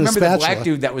handling the spatula. I remember the black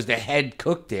dude that was the head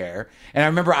cook there. And I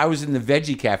remember I was in the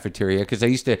veggie cafeteria because I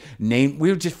used to we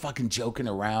were just fucking joking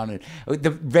around. And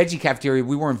the veggie cafeteria,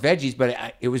 we weren't veggies,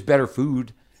 but it was better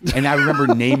food. And I remember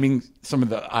naming some of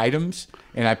the items,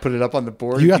 and I put it up on the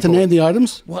board. You got to name the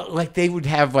items? Well, they would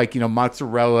have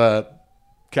mozzarella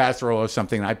casserole or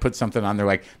something. And I put something on there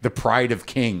like the Pride of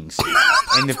Kings.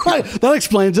 And that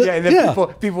explains it. Yeah, and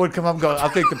then people would come up and go, "I'll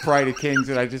take the Pride of Kings,"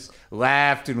 and I just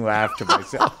laughed and laughed to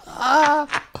myself.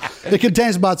 It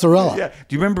contains mozzarella. Yeah.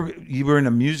 Do you remember you were in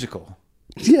a musical?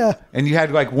 Yeah. And you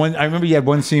had one. I remember you had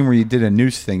one scene where you did a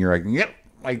noose thing. You're like, "Yep."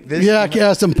 Like this.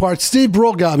 Yeah, some parts. Steve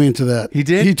Brill got me into that. He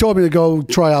did? He told me to go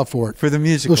try out for it. For the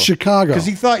musical. Chicago. Because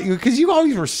he thought because you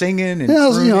always were singing and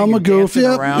I'm a goof.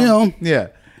 Yeah, Yeah.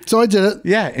 So I did it.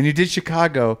 Yeah, and you did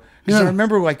Chicago. Because I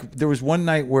remember there was one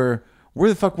night where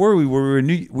the fuck were we?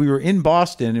 We were in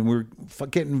Boston and we were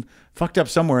getting fucked up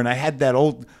somewhere, and I had that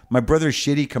my brother's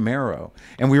shitty Camaro,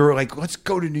 and we were like, let's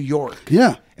go to New York.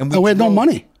 Yeah. And we had no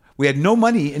money. We had no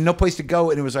money and no place to go,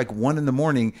 and it was like 1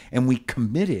 a.m, and we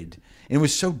committed. And it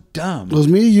was so dumb. It was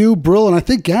me, you, Brill, and I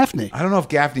think Gaffney. I don't know if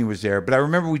Gaffney was there, but I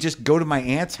remember we just go to my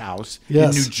aunt's house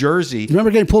in New Jersey.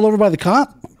 Remember getting pulled over by the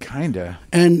cop? Kinda.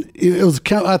 And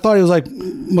I thought he was like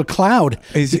McLeod.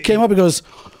 He came up and goes,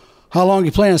 "How long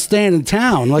you plan on staying in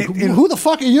town?" Like, who the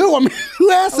fuck are you? I mean,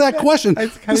 who asked that question?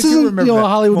 This isn't a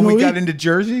Hollywood movie. When we got into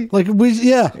Jersey? Like,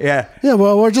 yeah.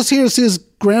 Well, we're just here to see his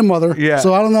grandmother. Yeah.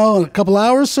 So I don't know, in a couple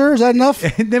hours, sir? Is that enough?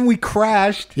 And then we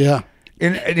crashed. Yeah.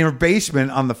 In her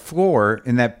basement on the floor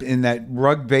in that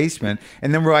rug basement,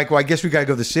 and then we're like, well, I guess we got to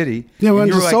go to the city. Yeah, we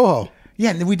went to Soho.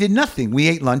 Yeah, and we did nothing. We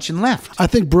ate lunch and left. I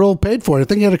think Brill paid for it. I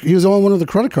think he was the only one with a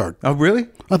credit card. Oh, really?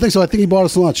 I think so. I think he bought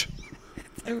us lunch.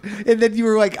 And then you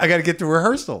were like, I got to get to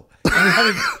rehearsal.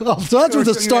 So that's where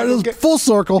the start is, full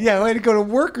circle. Yeah, I had to go to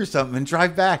work or something and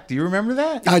drive back. Do you remember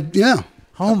that? Yeah.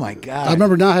 Oh, my God. I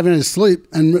remember not having any sleep.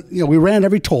 And, we ran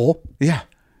every toll. Yeah.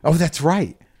 Oh, that's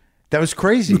right. That was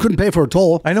crazy. We couldn't pay for a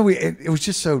toll. I know. It was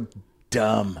just so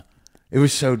dumb. It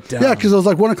was so dumb. Yeah, because it was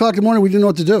like 1 o'clock in the morning. We didn't know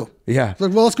what to do. Yeah. It's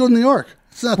like, well, let's go to New York.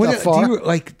 It's not that far.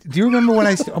 Do you remember when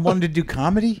I wanted to do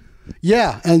comedy?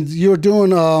 Yeah, and you were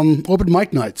doing open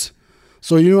mic nights.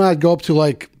 So you and I'd go up to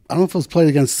I don't know if it was Played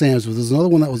Against Sam's, but there's another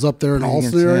one that was up there in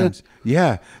Alston area.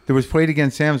 Yeah, there was Played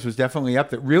Against Sam's was definitely up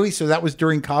there. Really? So that was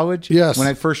during college? Yes. When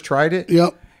I first tried it?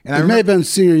 Yep. And it may have been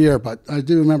senior year, but I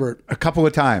do remember it. A couple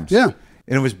of times. Yeah.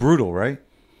 And it was brutal, right?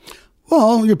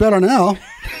 Well, you're better now.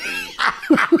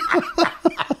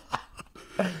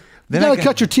 You gotta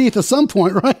cut your teeth at some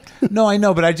point, right? No, I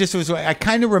know, but I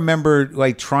kind of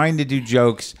remember trying to do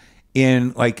jokes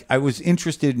I was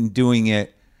interested in doing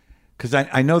it because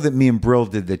I know that me and Brill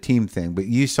did the team thing, but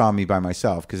you saw me by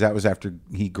myself because that was after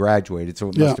he graduated, so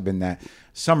it must have been that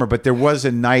summer. But there was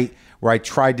a night where I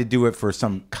tried to do it for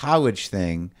some college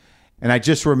thing, and I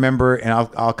just remember, and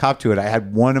I'll cop to it, I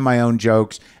had one of my own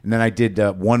jokes, and then I did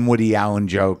one Woody Allen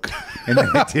joke, and then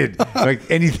I did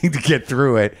anything to get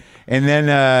through it. And then,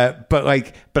 but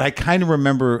I kind of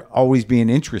remember always being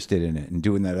interested in it and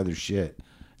doing that other shit.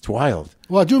 It's wild.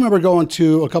 Well, I do remember going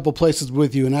to a couple places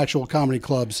with you in actual comedy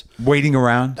clubs, waiting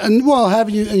around, and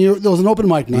having you. And there was an open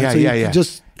mic night, you could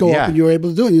just go up and you were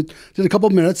able to do it. And you did a couple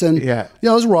of minutes, and it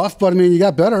was rough, but I mean, you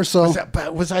got better. So,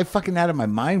 was I fucking out of my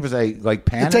mind? Was I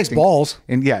panicked? It takes balls.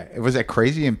 And was I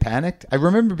crazy and panicked? I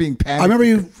remember being panicked. I remember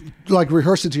you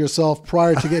rehearsed it to yourself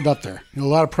prior to getting up there. A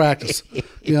lot of practice.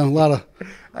 A lot of.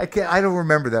 I don't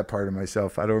remember that part of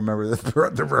myself. I don't remember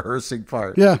the rehearsing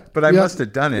part. Yeah, but I must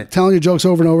have done it. Telling your jokes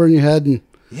over and over in your head, and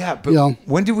but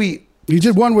when did we? You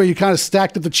did one where you kind of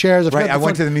stacked up the chairs. Right, I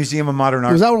went to the Museum of Modern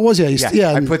Art. Was that what it was?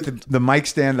 Yeah. I put the mic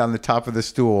stand on the top of the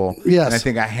stool. Yes. And I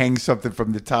think I hang something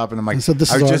from the top, and I'm like,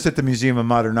 I was just at the Museum of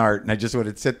Modern Art, and I just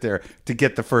wanted to sit there to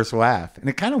get the first laugh, and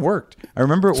it kind of worked. I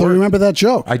remember it. So worked. Remember that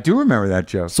joke? I do remember that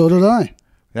joke. So did I.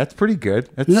 That's pretty good.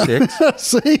 That's 6.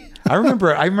 See, I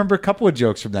remember a couple of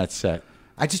jokes from that set.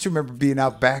 I just remember being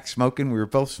out back smoking. We were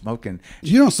both smoking.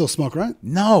 You don't still smoke, right?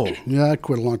 No. Yeah, I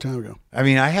quit a long time ago. I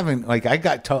mean, I haven't,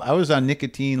 I was on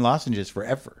nicotine lozenges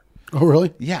forever. Oh,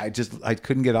 really? Yeah, I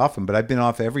couldn't get off them, but I've been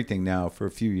off everything now for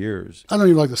a few years. I don't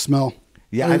even like the smell.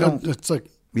 Yeah, I don't. It's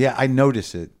like. Yeah, I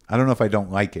notice it. I don't know if I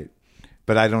don't like it,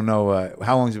 but I don't know.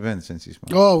 How long has it been since you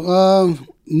smoked? Oh,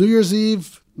 New Year's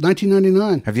Eve,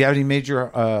 1999. Have you had any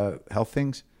major health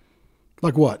things?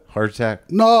 Like what? Heart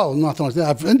attack? No, nothing like that.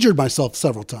 I've injured myself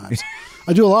several times.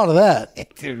 I do a lot of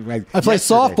that. Dude, I play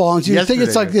softball, and you think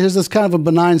it's like there's this kind of a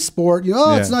benign sport.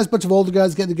 It's a nice bunch of older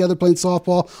guys getting together playing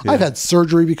softball. Yeah. I've had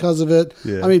surgery because of it.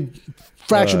 Yeah. I mean,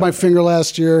 fractured my finger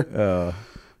last year.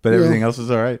 But everything else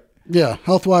is all right? Yeah,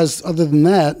 health-wise, other than...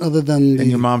 And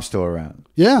your mom's still around?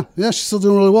 Yeah, she's still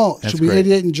doing really well. She'll be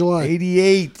 88 in July.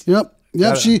 88?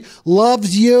 Yep, she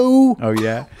loves you. Oh,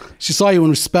 yeah? She saw you in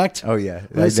Respect. Oh, yeah.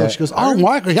 So she goes,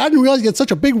 Marc, I didn't realize you had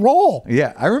such a big role.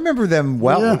 Yeah, I remember them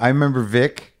well. Yeah. I remember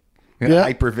Vic,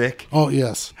 Hyper Vic. Oh,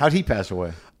 yes. How'd he pass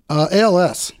away?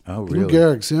 ALS. Oh, really? Lou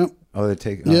Gehrig's, yeah. Oh, they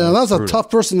take. Yeah, that was a tough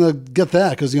person to get that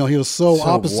because, he was so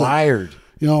opposite. Wired.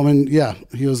 He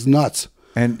was nuts.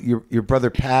 And your brother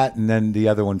Pat, and then the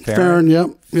other one,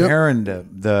 Farron. Farron,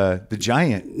 the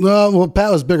giant. Well,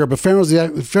 Pat was bigger, but Farron was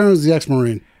the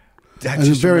ex-Marine. I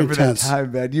just very intense. That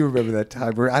time, man. You remember that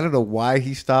time where I don't know why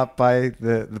he stopped by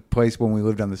the place when we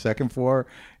lived on the second floor,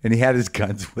 and he had his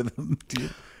guns with him.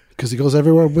 Because he goes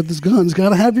everywhere with his guns. Got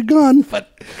to have your gun.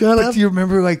 But do you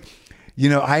remember,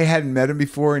 I hadn't met him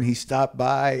before, and he stopped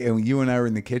by, and you and I were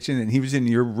in the kitchen, and he was in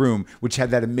your room, which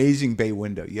had that amazing bay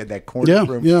window. You had that corner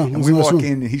room. Yeah, and we walk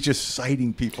in, and he's just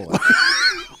sighting people.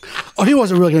 Oh, he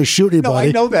wasn't really going to shoot anybody. No,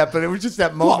 I know that, but it was just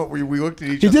that moment where we looked at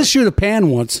each other. He did shoot a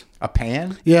pan once. A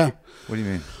pan? Yeah. What do you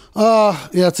mean?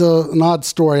 It's an odd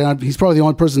story. He's probably the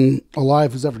only person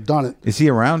alive who's ever done it. Is he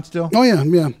around still? Oh,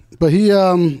 yeah. But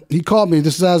he called me.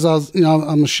 This is as I was,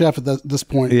 I'm a chef at this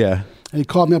point. Yeah. And he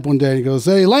called me up one day. And he goes,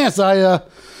 "Hey, Lance, I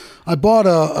bought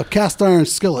a cast iron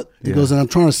skillet." He goes, "And I'm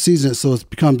trying to season it so it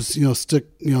becomes, stick,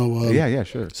 yeah,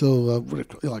 sure. So,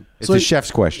 it's a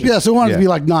chef's question. Yeah, so it wanted to be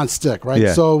like non-stick, right?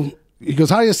 Yeah. So he goes,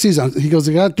 "How do you season?" He goes,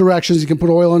 "I got directions. You can put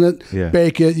oil in it,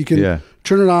 bake it. You can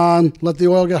turn it on, let the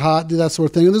oil get hot, do that sort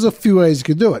of thing. And there's a few ways you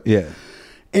can do it." Yeah.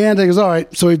 And he goes, "All right."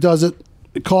 So he does it.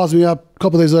 He calls me up a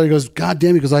couple of days later. He goes, "God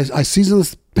damn it," because I seasoned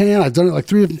this pan. I've done it like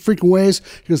 3 different freaking ways.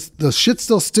 He goes, "The shit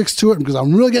still sticks to it because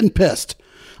I'm really getting pissed."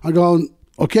 I'm going,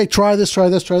 "Okay, try this, try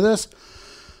this, try this."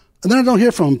 And then I don't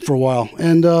hear from him for a while.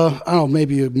 And I don't know,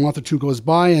 maybe a month or two goes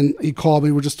by, and he called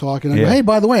me. We're just talking. I go, hey,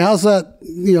 by the way, how's that,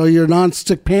 your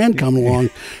nonstick pan coming along?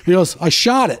 He goes, I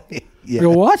shot it. I go,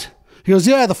 what? He goes,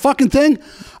 yeah, the fucking thing.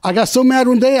 I got so mad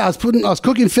one day. I was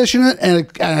cooking fish in it, and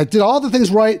I did all the things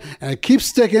right, and it keeps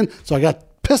sticking. So I got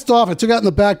pissed off. I took it out in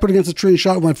the back, put it against a tree, and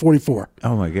shot it with my 44.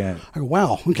 Oh my god! I go,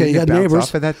 wow. Okay, you got bounce neighbors.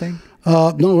 Off of that thing?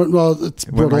 No, well, it's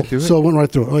brittle, right so it went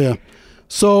right through it. Oh yeah.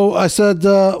 So I said,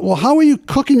 well, how are you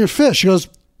cooking your fish? He goes,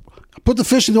 I put the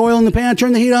fish in the oil in the pan,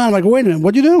 turn the heat on. I'm like, wait a minute,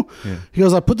 what'd you do? Yeah. He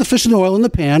goes, I put the fish in the oil in the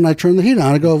pan, and I turn the heat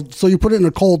on. I go, so you put it in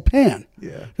a cold pan?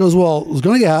 Yeah. He goes, well, it was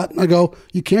going to get hot. I go,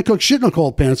 you can't cook shit in a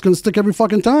cold pan. It's going to stick every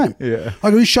fucking time. Yeah.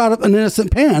 I go, you shot up an innocent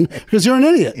pan because you're an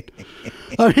idiot.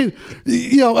 I mean,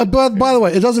 by the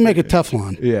way, it doesn't make it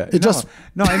Teflon. Yeah.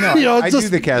 No, I know. I do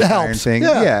the cast iron thing.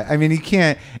 Yeah. I mean, you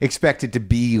can't expect it to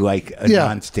be be a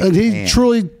nonstick and he pan.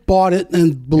 Truly bought it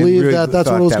and believed really that's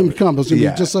what it was going to become. It was going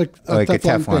to be just like a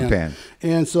Teflon pan.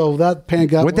 And so that pan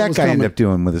got What'd that guy end up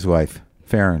doing with his wife,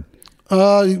 Farron?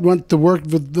 He went to work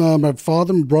with my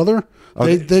father and brother. Oh,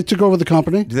 they took over the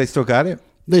company. Do they still got it?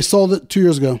 They sold it 2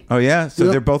 years ago. Oh, yeah? So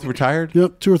they're both retired?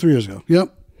 Yep, 2 or 3 years ago.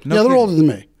 Yep. They're older than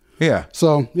me. Yeah.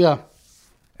 So, yeah.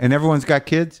 And everyone's got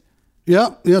kids?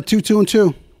 Yeah, 2, and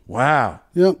 2. Wow.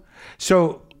 Yep.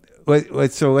 So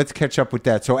let's catch up with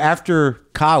that. So after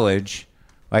college,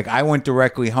 I went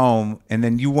directly home, and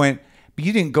then you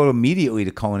didn't go immediately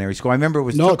to culinary school. I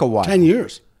remember took a while. 10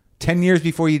 years. 10 years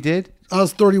before you did? I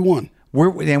was 31. Where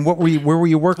were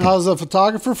you working? I was a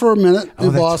photographer for a minute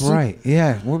in Boston. That's right.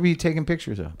 Yeah. What were you taking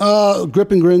pictures of?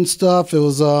 Grip and grin stuff. It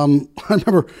was, I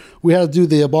remember we had to do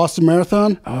the Boston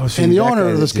Marathon. Oh, so and the owner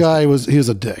of this guy he was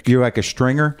a dick. You're like a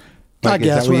stringer? I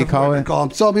guess. Is that what you call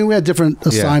it? So, I mean, we had different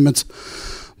assignments.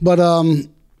 But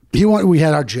we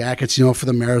had our jackets, for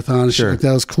the marathon and shit like that.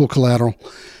 It was cool collateral.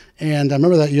 And I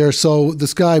remember that year. So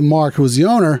this guy, Marc, who was the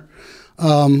owner,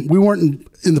 we weren't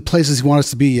in the places he wanted us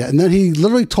to be yet. And then he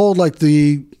literally told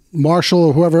the marshal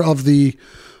or whoever of the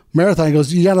marathon, he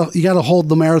goes, you gotta hold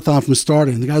the marathon from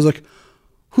starting. And the guy's like,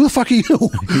 who the fuck are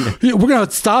you? We're going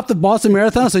to stop the Boston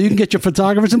Marathon so you can get your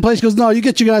photographers in place? He goes, no, you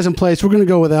get you guys in place. We're going to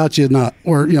go without you.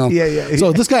 Yeah.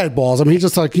 So this guy had balls. I mean, he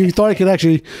just he thought he could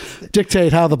actually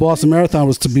dictate how the Boston Marathon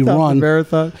was to be run. The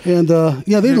marathon. And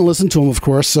they didn't listen to him, of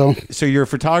course. So you're a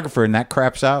photographer and that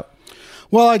craps out?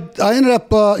 Well, I ended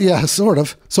up, sort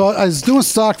of. So I was doing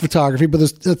stock photography, but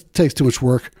it takes too much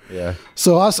work. Yeah.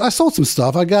 So I sold some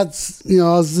stuff. I got, I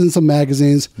was in some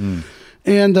magazines.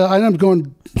 And I ended up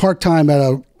going part-time at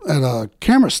a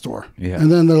camera store. Yeah.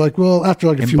 And then they're like, well, after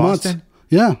a few Boston? months.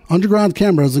 Yeah. Underground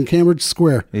Cameras in Cambridge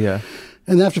Square. Yeah.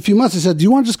 And after a few months, they said, do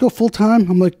you want to just go full-time?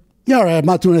 I'm like, yeah, all right, I'm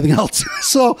not doing anything else.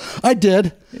 So I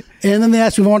did. And then they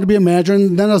asked me if I wanted to be a manager,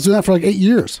 and then I was doing that for 8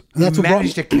 years. And that's what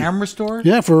managed a camera store?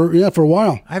 Yeah, for a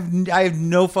while. I have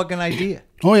no fucking idea.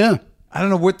 Oh, yeah. I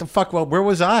don't know what the fuck. Well, where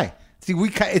was I? See,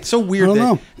 it's so weird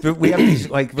that we have these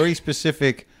very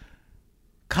specific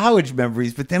college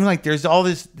memories, but then there's all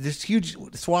this huge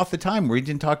swath of time where we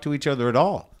didn't talk to each other at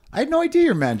all. I had no idea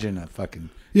you're managing a fucking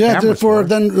camera store.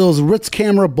 Then it was Ritz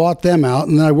Camera bought them out,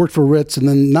 and then I worked for Ritz, and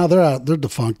then now they're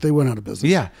defunct. They went out of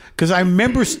business. Yeah, because I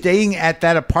remember staying at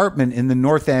that apartment in the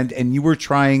North End, and you were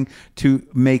trying to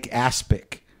make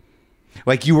aspic.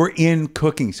 You were in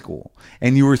cooking school,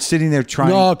 and you were sitting there trying.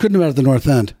 No, I couldn't have been at the North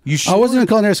End. You sure? I wasn't in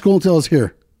culinary school until I was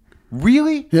here.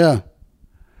 Really? Yeah.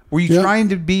 Were you trying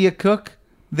to be a cook?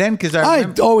 Then, because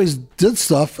I always did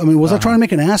stuff. I mean, was I trying to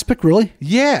make an aspic, really?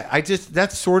 Yeah,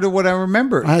 that's sort of what I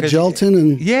remember. I had gelatin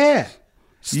and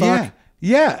stock.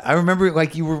 Yeah. I remember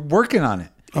you were working on it.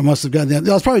 I must have gotten that.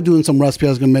 I was probably doing some recipe. I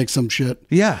was going to make some shit.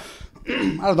 Yeah. I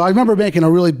don't know. I remember making a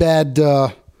really bad,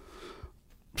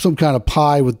 some kind of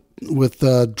pie with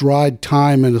dried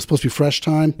thyme, and it was supposed to be fresh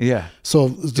thyme. Yeah. So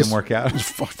it didn't work out. It was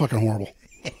fucking horrible.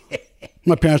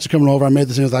 My parents are coming over. I made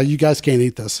this thing. I was like, you guys can't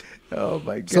eat this. Oh,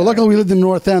 my God. So luckily we lived in the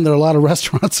North End. There are a lot of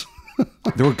restaurants.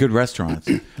 There were good restaurants.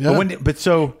 Yeah.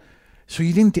 So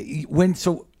you didn't,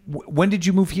 when did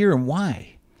you move here and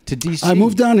why? To D.C.? I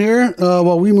moved down here.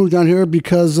 We moved down here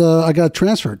because I got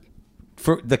transferred.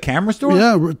 For the camera store?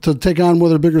 Yeah, to take on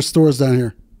one of the bigger stores down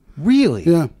here. Really?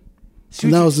 Yeah. So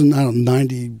and that was in,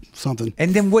 90 something.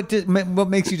 And then what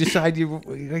makes you decide you're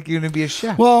going to be a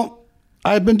chef? Well,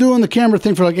 I've been doing the camera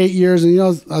thing for 8 years, and I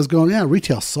was going,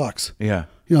 retail sucks. Yeah.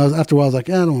 After a while, I was like,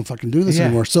 I don't want to fucking do this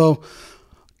anymore. So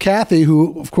Kathy,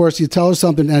 who, of course, you tell her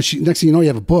something, and next thing you know, you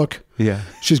have a book. Yeah.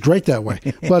 She's great that way.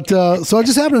 But so I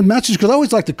just happened to message, because I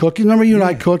always liked to cook. You remember you and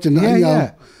I cooked, and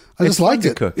I just liked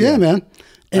it. Cook, yeah, man.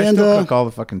 And I still cook all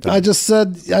the fucking time. I just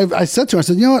said, I said to her, I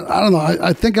said, you know what? I don't know.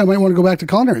 I think I might want to go back to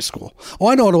culinary school. Oh,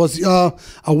 I know what it was.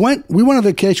 We went on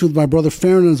vacation with my brother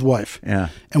Farron and his wife. Yeah.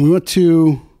 And we went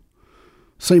to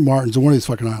St. Martin's on one of these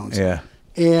fucking islands. Yeah.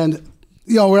 And,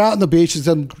 we're out on the beach. It's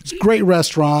a great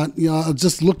restaurant. It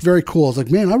just looked very cool. I was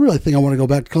like, man, I really think I want to go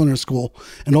back to culinary school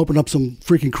and open up some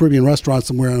freaking Caribbean restaurant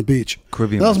somewhere on the beach.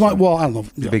 Caribbean That was restaurant. I don't know.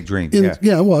 The big dream.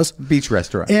 Yeah, it was. Beach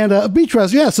restaurant. And a beach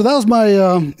restaurant. Yeah, so that was my,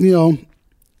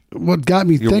 what got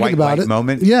me Your thinking about white it.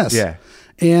 moment? Yes. Yeah.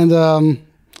 And,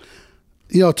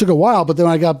 it took a while, but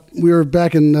then we were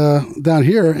back in down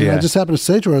here, and I just happened to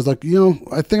say to her, I was like,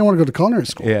 I think I want to go to culinary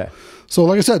school. Yeah. So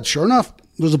like I said, sure enough,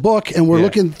 there's a book, and we're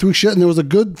looking through shit, and there was a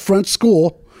good French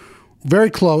school,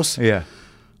 very close. Yeah.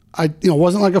 It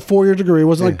wasn't like a 4-year degree. It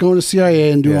wasn't like going to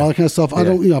CIA and doing all that kind of stuff. I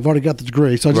don't, I've already got the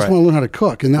degree, so I just want to learn how to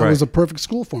cook, and that was a perfect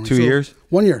school for me. 2 years?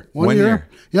 1 year. 1 year.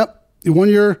 Yep. 1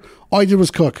 year, all you did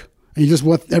was cook. And you just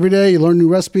went every day, you learned new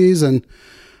recipes, and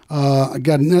I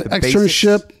got an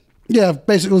externship. Basics? Yeah,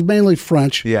 basically, it was mainly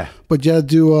French. Yeah. But you had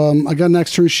to do, I got an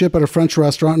externship at a French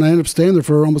restaurant, and I ended up staying there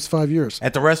for almost 5 years.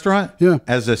 At the restaurant? Yeah.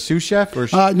 As a sous chef? Or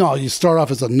no, you start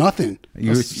off as a nothing.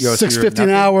 $6.50 an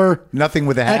hour. Nothing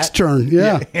with a hat? Extern,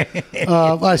 yeah.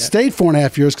 I stayed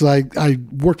 4.5 years because I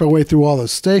worked my way through all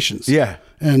those stations. Yeah.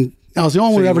 And I was the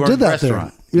only one who ever did that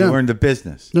there. Yeah. You learned the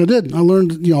business. I did. I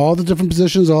learned, all the different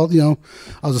positions. I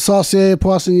was a saucier,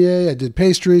 poissonnier. I did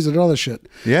pastries. I did all that shit.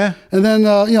 Yeah. And then,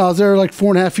 I was there like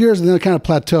 4.5 years, and then it kind of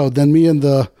plateaued. Then me and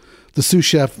the sous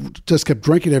chef just kept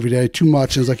drinking every day too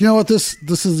much. And I was like, you know what, this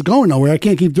is going nowhere. I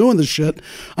can't keep doing this shit.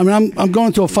 I mean, I'm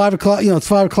going till 5 o'clock. It's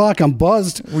 5 o'clock. I'm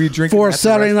buzzed. Were you drinking for at a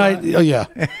Saturday the night? Oh yeah.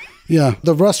 Yeah,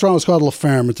 the restaurant was called La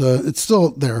Ferme. It's still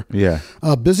there. Yeah.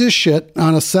 Busy as shit.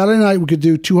 On a Saturday night, we could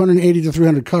do 280 to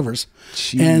 300 covers.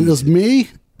 Jeez. And it was me,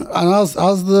 and I was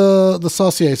the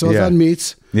saucier, so I was on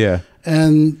meats. Yeah.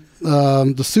 And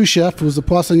the sous chef was the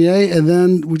poissonnier, and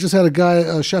then we just had a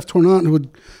guy, Chef Tournant, who would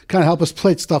kind of help us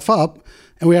plate stuff up.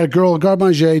 And we had a girl, a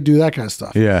garde-manger, do that kind of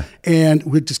stuff. Yeah. And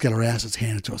we'd just get our asses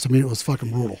handed to us. I mean, it was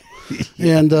fucking brutal.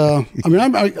 And,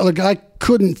 I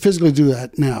couldn't physically do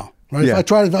that now. Right? Yeah. If I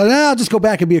tried to, I'll just go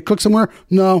back and be a cook somewhere.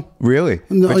 No. Really?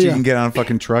 No, but you can get on a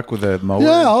fucking truck with a mower?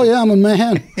 Yeah, I'm a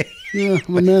man. Yeah,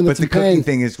 I'm a man that's But the cooking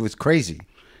thing was crazy.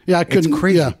 Yeah, I couldn't. It's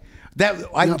crazy.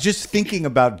 Yeah. Just thinking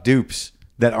about dupes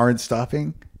that aren't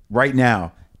stopping right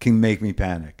now can make me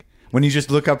panic. When you just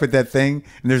look up at that thing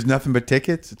and there's nothing but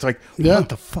tickets, it's like, what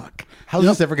the fuck? How's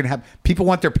this ever going to happen? People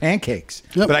want their pancakes.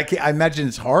 Yep. But I imagine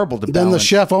it's horrible to balance. Then the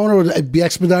chef owner would be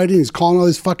expediting. He's calling all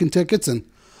these fucking tickets and...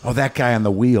 Oh, that guy on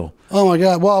the wheel. Oh my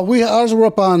God. Well, ours were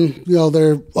up on,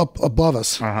 they're up above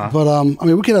us. Uh-huh. But,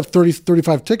 we could have 30,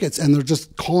 35 tickets and they're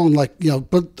just calling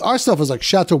but our stuff was like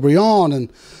Chateaubriand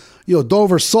and,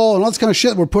 Dover sole and all this kind of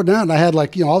shit we're putting out. And I had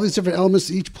all these different elements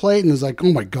to each plate and it was like,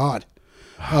 oh my God.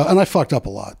 And I fucked up a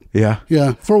lot. Yeah.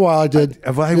 Yeah. For a while I did.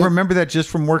 I remember that just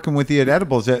from working with you at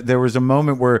Edibles. There was a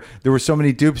moment where there were so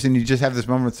many dupes and you just have this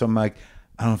moment. So I'm like,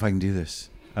 I don't know if I can do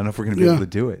this. I don't know if we're going to be able to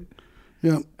do it.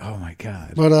 Yeah. Oh my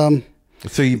God. But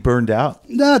so you burned out?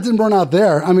 No, it didn't burn out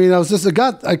there. I mean, I kind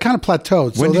of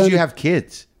plateaued. When did you have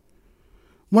kids?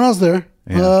 When I was there.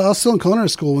 Yeah. I was still in culinary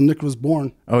school when Nick was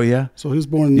born. Oh yeah. So he was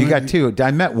born. You got two.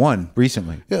 I met one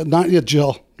recently. Yeah, not yet,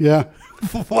 Jill. Yeah.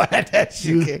 What?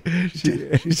 She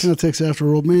kind of takes after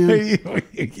her old man.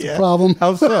 Yeah. Problem.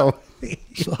 How so?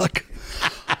 Fuck.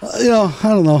 I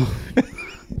don't know.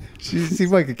 She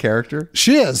seems like a character.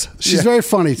 She is. She's very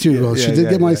funny too, though. She did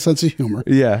get my sense of humor.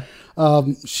 Yeah.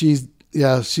 She's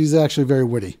actually very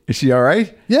witty. Is she all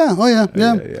right? Yeah. Oh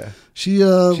yeah. She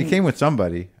came with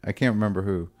somebody. I can't remember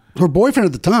who. Her boyfriend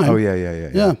at the time. Oh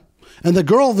yeah. And there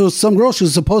was some girl she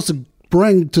was supposed to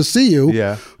bring to see you.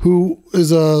 Yeah. Who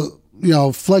is a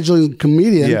fledgling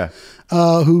comedian. Yeah.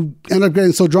 Who ended up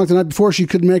getting so drunk the night before she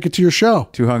couldn't make it to your show.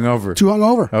 Too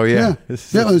hungover. Oh yeah.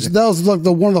 That was like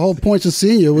one of the whole points of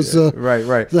seeing you was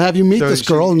right to have you meet this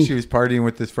girl. She was partying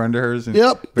with this friend of hers. And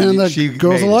the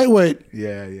girl's a lightweight.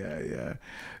 Yeah.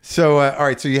 So all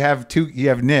right, so you have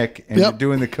Nick and you're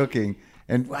doing the cooking.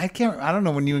 And I don't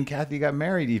know when you and Kathy got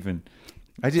married even.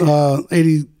 I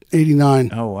did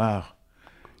 89. Oh wow.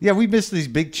 Yeah, we missed these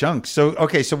big chunks. So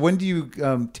when do you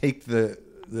take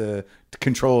the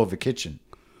control of the kitchen?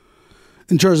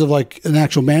 In terms of like an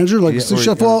actual manager, like a sous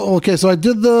chef? So I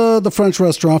did the French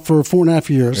restaurant for 4.5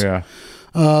 years. Yeah.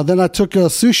 Then I took a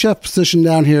sous chef position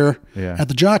down here at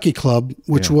the Jockey Club,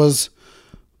 which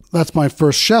that's my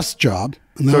first chef's job.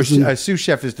 And so a sous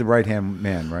chef is the right-hand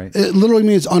man, right? It literally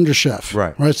means under chef.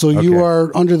 Right. So you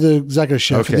are under the executive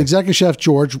chef. Okay. The executive chef,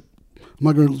 George, I'm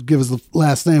not going to give his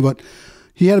last name, but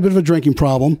he had a bit of a drinking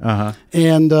problem. Uh-huh.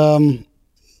 And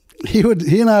he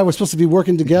and I were supposed to be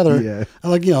working together. Yeah.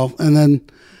 Like, and then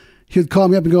he would call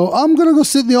me up and go, I'm going to go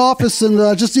sit in the office and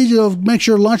just need you to make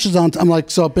sure lunch is on. I'm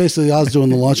like, so basically I was doing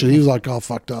the lunch and he was like all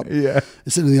fucked up. Yeah.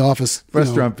 Sitting in the office.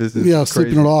 Restaurant business. Yeah,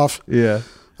 sleeping it off. Yeah.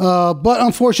 But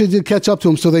unfortunately, it did catch up to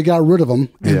him, so they got rid of him.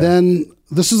 And then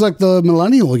this is like the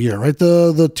millennial year, right?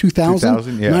 The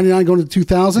 2000 yeah. 99 going to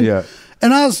 2000. Yeah.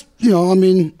 And I was,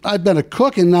 I've been a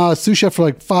cook and now a sous chef for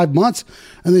like 5 months.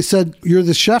 And they said, you're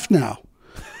the chef now.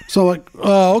 So like,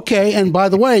 okay. And by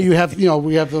the way, we have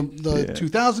the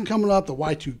 2000 coming up, the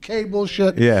Y2K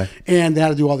bullshit. Yeah. And they had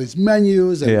to do all these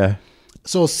menus. And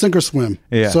so sink or swim.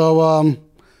 Yeah. So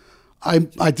I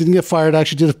didn't get fired. I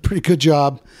actually did a pretty good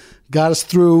job. Got us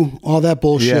through all that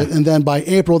bullshit. Yeah. And then by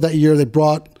April that year, they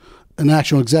brought an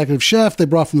actual executive chef they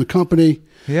brought from the company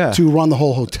to run the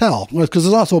whole hotel. Because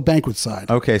there's also a banquet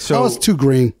side. Okay. So I was too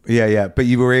green. Yeah, yeah. But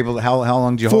you were able to, how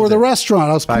long did you hold For the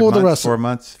restaurant. I was 5 cool with the months, restaurant. 4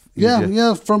 months?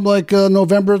 Yeah, from like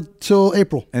November till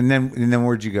April. And then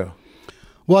where'd you go?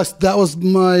 Well, that was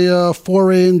my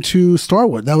foray into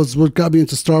Starwood. That was what got me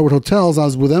into Starwood Hotels. I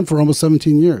was with them for almost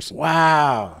 17 years.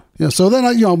 Wow. Yeah, so then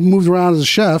I moved around as a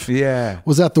chef. Yeah.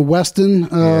 Was at the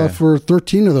Westin for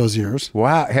 13 of those years.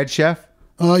 Wow. Head chef?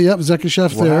 Yep, executive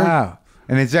chef there. Wow.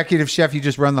 An executive chef, you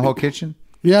just run the whole kitchen?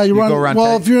 Yeah, you run. Go around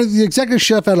Well, if you're the executive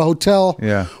chef at a hotel,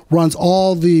 runs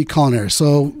all the culinary.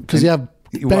 So because you have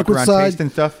banquet walk around side tasting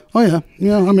stuff. Oh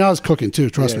yeah. I mean, I was cooking too.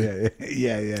 Trust me.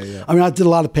 Yeah. I mean, I did a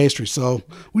lot of pastry, so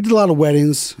we did a lot of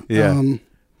weddings. Yeah. You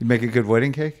make a good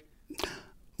wedding cake?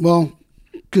 Well,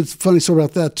 good funny story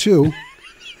about that too.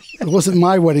 It wasn't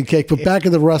my wedding cake, but back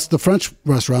at the French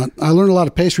restaurant, I learned a lot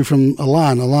of pastry from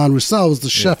Alain. Alain Roussel was the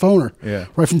chef owner,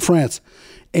 right from France.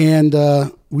 And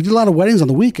we did a lot of weddings on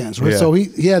the weekends, right? Yeah. So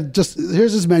he had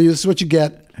here's his menu. This is what you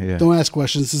get. Yeah. Don't ask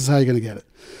questions. This is how you're going to get it.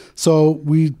 So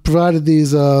we provided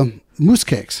these mousse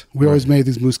cakes. We always made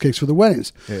these mousse cakes for the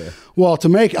weddings. Yeah. Well, I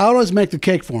would always make the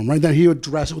cake for him, right? Then he would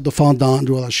dress it with the fondant and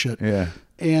do all that shit. Yeah.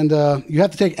 And you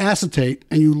have to take acetate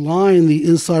and you line the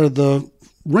inside of the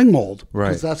ring mold. Right.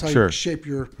 Because that's how you shape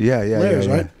your layers,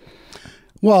 right?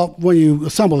 Well, when you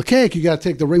assemble the cake, you got to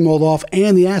take the ring mold off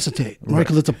and the acetate, right?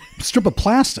 Because it's a strip of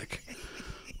plastic.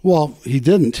 Well, he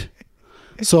didn't.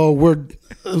 So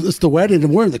it's the wedding,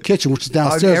 and we're in the kitchen, which is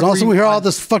downstairs. And all of a sudden, we hear all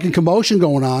this fucking commotion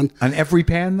going on. On every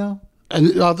pan, though?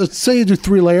 And let's say you do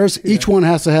 3 layers. Yeah. Each one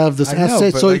has to have this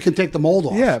acetate so you can take the mold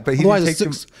off. Yeah, but he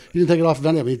didn't take it off of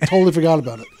any of it. He totally forgot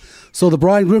about it. So the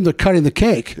bride and groom, they're cutting the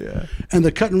cake, and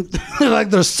they're cutting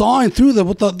they're sawing through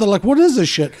them. They're like, "What is this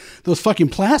shit?" There was fucking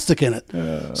plastic in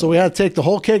it. So we had to take the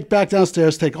whole cake back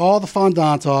downstairs, take all the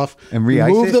fondant off, and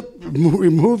remove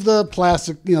the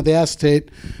plastic, the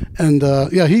acetate, and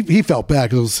he felt bad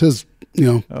because it was his.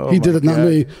 He did it, not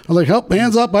me. I'm like, help,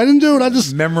 hands up! I didn't do it.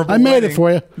 I made it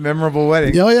for you. Memorable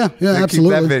wedding. Yeah, absolutely.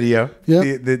 Keep that video.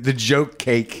 Yeah, the joke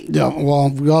cake. Yeah. Well,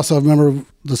 we also remember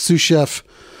the sous chef.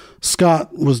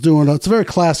 Scott was doing it's a very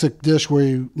classic dish where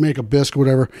you make a bisque or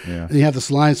whatever, and you have this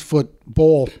lion's foot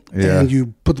bowl, and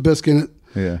you put the bisque in it,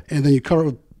 and then you cover it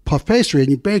with puff pastry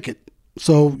and you bake it.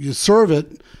 So you serve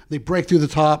it, they break through the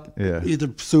top, eat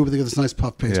the soup, and they get this nice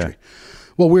puff pastry.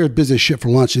 Well, we were busy as shit for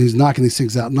lunch, and he's knocking these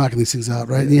things out,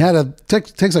 right? And he had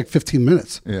takes like 15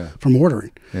 minutes from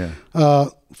ordering.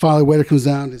 Finally, waiter comes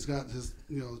down, he's got his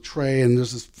tray, and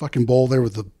there's this fucking bowl there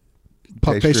with the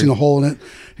puff pastry and a hole in it.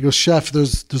 He goes, "Chef,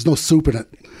 there's no soup in it."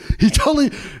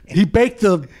 He baked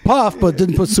the puff but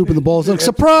didn't put soup in the bowl. It's like,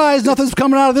 surprise, nothing's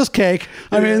coming out of this cake.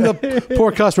 I mean, the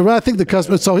poor customer. But I think the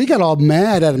customer, so he got all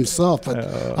mad at himself. But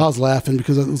I was laughing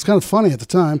because it was kind of funny at the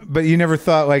time. But you never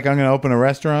thought, like, I'm going to open a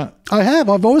restaurant?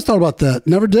 I've always thought about that.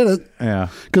 Never did it. Yeah.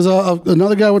 Because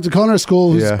another guy went to culinary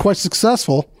school who's quite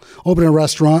successful, opening a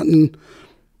restaurant, and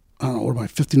I don't know, what am I,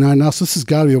 59 now? So this has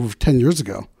got to be over 10 years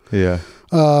ago. Yeah.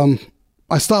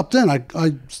 I stopped in.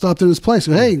 I stopped in his place.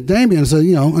 Hey, Damien. I said,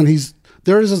 and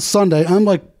there it is a Sunday. I'm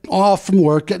like off from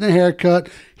work, getting a haircut.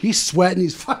 He's sweating.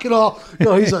 He's fucking all,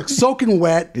 he's like soaking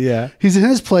wet. Yeah. He's in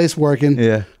his place working.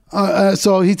 Yeah.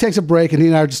 So he takes a break, and he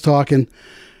and I are just talking.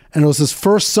 And it was his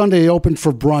first Sunday he opened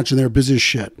for brunch, and they were busy as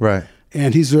shit. Right.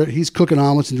 And he's cooking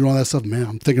omelets and doing all that stuff. Man,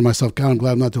 I'm thinking to myself, God, I'm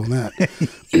glad I'm not doing that.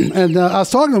 And I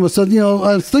was talking to him. I said,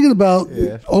 I was thinking about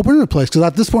opening a place because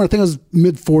at this point I think I was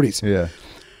mid-40s. Yeah.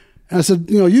 And I said,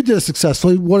 you did it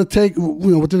successfully. What did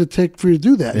it take for you to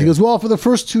do that? Yeah. He goes, well, for the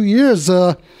first 2 years,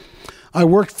 I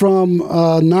worked from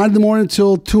 9 in the morning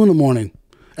till 2 in the morning,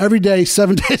 every day,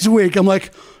 7 days a week. I'm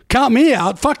like, count me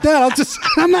out. Fuck that.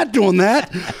 I'm not doing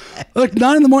that. Like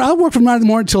 9 in the morning, I'll work from 9 in the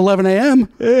morning till 11 a.m.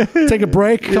 Take a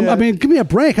break. I mean, give me a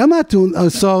break. I'm not doing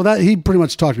so that. He pretty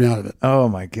much talked me out of it. Oh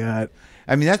my God.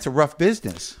 I mean, that's a rough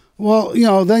business.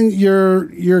 Well, then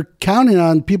you're counting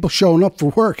on people showing up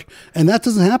for work, and that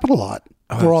doesn't happen a lot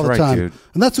all the time. Dude.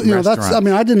 And that's I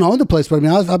mean, I didn't own the place, but I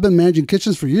mean, I've been managing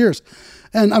kitchens for years,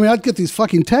 and I mean, I'd get these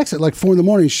fucking texts at like 4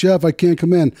 a.m. Chef, I can't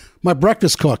come in. My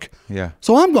breakfast cook. Yeah.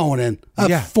 So I'm going in at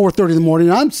 4:30 in the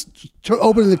morning. I'm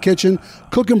opening the kitchen,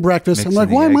 cooking breakfast. Mixing I'm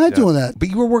like, why am I doing that?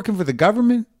 But you were working for the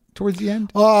government towards the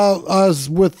end? I was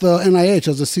with NIH.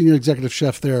 I was a senior executive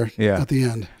chef there at the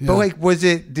end. Yeah. But like,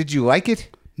 did you like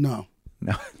it? No.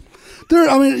 No. There's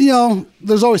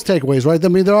always takeaways, right? I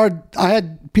mean, I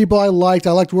had people I liked.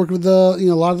 I liked working with a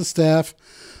lot of the staff.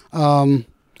 I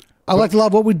liked a lot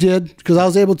of what we did because I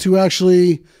was able to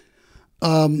actually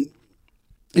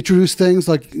introduce things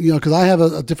like, because I have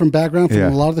a different background from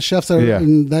a lot of the chefs that are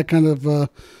in that kind of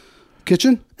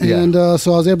kitchen. And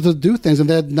so I was able to do things and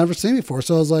they had never seen me before.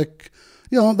 So I was like,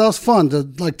 that was fun to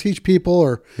like teach people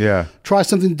or try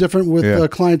something different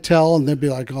with clientele, and they'd be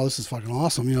like, "Oh, this is fucking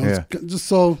awesome!" It's just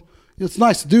so it's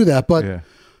nice to do that. But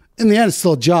in the end, it's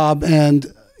still a job, and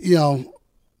NIH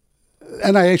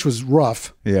was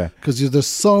rough, because there's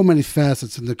so many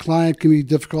facets, and the client can be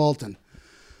difficult. And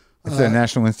it's the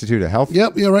National Institute of Health.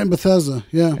 Yep, right in Bethesda.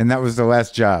 Yeah, and that was the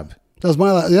last job. That was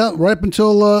my last. Yeah, right up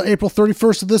until April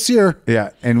 31st of this year. Yeah,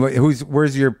 and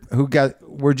where'd you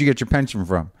get your pension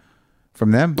from?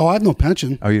 From them? Oh, I have no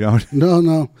pension. Oh, you don't?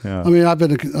 No. Yeah. I mean, I've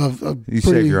been you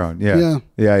save your own. Yeah.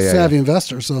 Savvy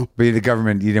investor. So, but the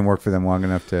government, you didn't work for them long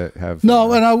enough to have.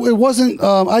 No, and it wasn't.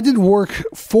 I didn't work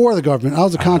for the government. I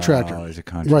was a contractor. Oh, as a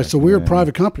contractor. Right. So we were a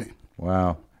private company.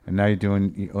 Wow. And now you're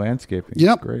doing landscaping.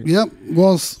 Yep. That's great. Yep.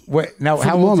 Well, wait. Now,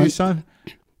 how old is your son?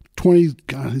 20.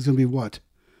 God, he's gonna be what?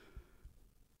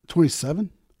 27.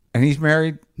 And he's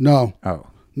married? No. Oh.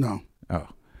 No. Oh.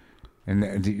 And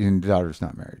the daughter's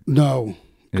not married? No.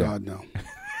 God, no.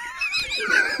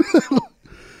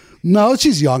 No,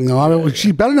 she's young though. I mean,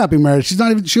 she better not be married. She's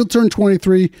not even. She'll turn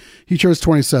 23. He turns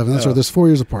 27. That's right. There's 4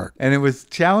 years apart. And it was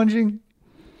challenging.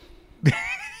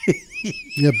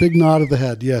 Yeah, big nod of the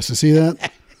head. Yes, you see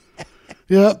that?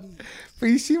 Yep. But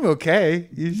you seem okay.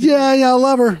 Yeah, I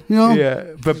love her.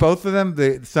 Yeah, but both of them,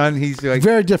 the son, he's like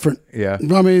very different. Yeah.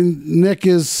 I mean, Nick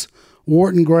is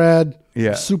Wharton grad.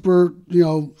 Yeah. Super,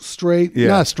 straight. Yeah.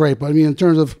 Not straight, but I mean, in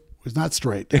terms of, he's not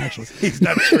straight, actually. He's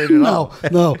not straight at all.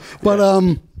 No. But,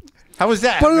 how was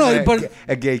that? But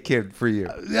a gay kid for you?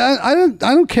 I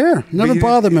don't care. Never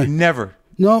bothered me. Never.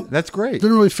 No. That's great.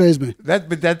 Didn't really faze me.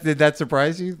 Did that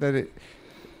surprise you? That it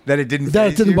didn't faze That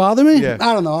it didn't you? bother me? Yeah.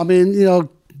 I don't know. I mean,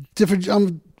 different,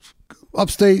 I'm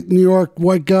upstate New York,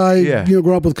 white guy,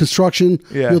 grew up with construction.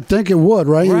 Yeah. You'd think it would,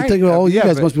 right? You'd think, you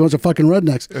guys must be a bunch of fucking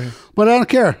rednecks. But I don't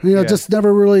care. Just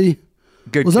never really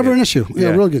was ever an issue.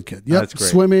 Yeah, real good kid. Yep. That's great.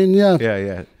 Swimming,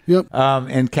 Yeah. Yep.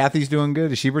 And Kathy's doing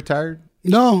good. Is she retired?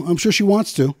 No, I'm sure she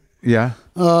wants to. Yeah.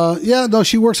 No,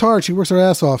 she works hard. She works her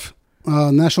ass off.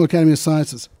 National Academy of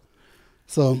Sciences.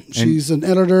 So she's an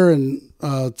editor, and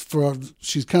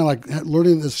she's kind of like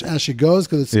learning this as she goes,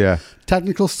 because it's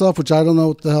technical stuff, which I don't know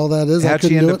what the hell that is. How'd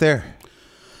she end up there?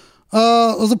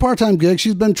 It was a part-time gig.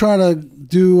 She's been trying to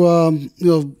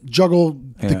do, juggle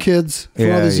the kids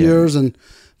for all these years and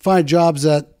find jobs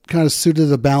that kind of suited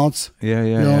the balance.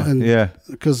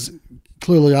 Because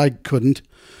clearly I couldn't.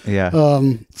 Yeah.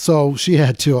 So she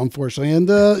had to, unfortunately,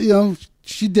 and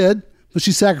she did, but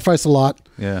she sacrificed a lot.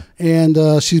 Yeah. And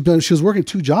she was working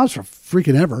 2 jobs for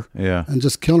freaking ever. Yeah. And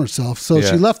just killing herself. So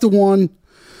she left the one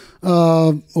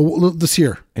this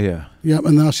year. Yeah. Yep.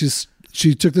 And now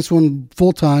she took this one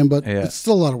full time, but it's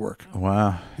still a lot of work.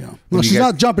 Wow. Yeah. Well, she's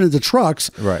not jumping into trucks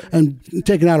and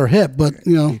taking out her hip, but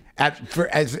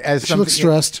as she looks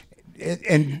stressed.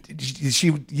 And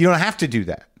you don't have to do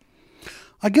that.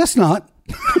 I guess not.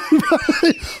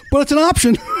 But it's an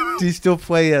option. Do you still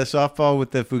play softball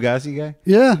with the Fugazi guy?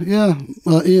 Yeah.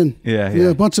 Ian. Yeah.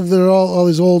 A bunch of all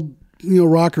these old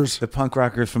rockers. The punk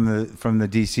rockers from the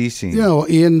DC scene.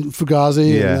 Ian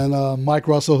Fugazi, and then Mike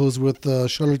Russell, who's with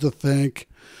Shudder to Think.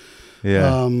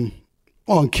 Yeah. And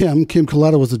Kim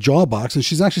Coletta was the Jawbox, and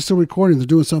she's actually still recording. They're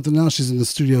doing something now. She's in the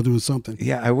studio doing something.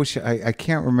 Yeah, I wish I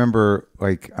can't remember.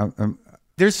 Like,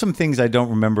 there's some things I don't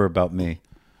remember about me.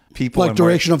 People like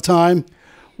duration of time.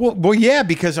 Well, yeah,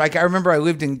 because I remember I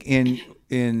lived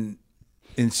in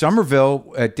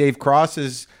Somerville at Dave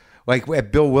Cross's, like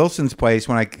at Bill Wilson's place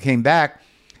when I came back.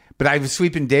 But I would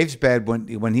sleep in Dave's bed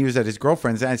when he was at his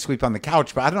girlfriend's, and I'd sleep on the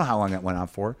couch. But I don't know how long that went on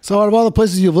for. So out of all the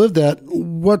places you've lived at,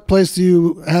 what place do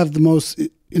you have the most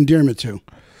endearment to?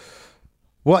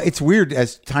 Well, it's weird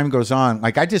as time goes on.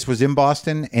 Like I just was in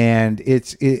Boston, and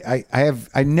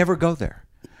I never go there.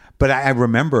 But I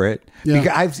remember it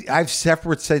because I have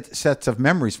separate sets of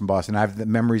memories from Boston. I have the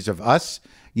memories of us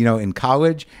in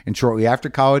college and shortly after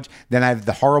college. Then I have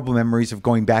the horrible memories of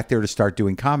going back there to start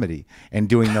doing comedy and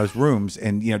doing those rooms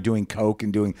and, doing coke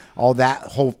and doing all that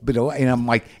whole bit of, and I'm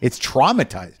like, it's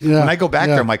traumatized. Yeah. When I go back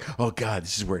there, I'm like, oh God,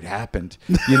 this is where it happened.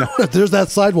 There's that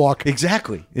sidewalk.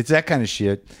 Exactly. It's that kind of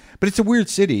shit. But it's a weird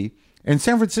city. And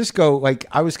San Francisco, like,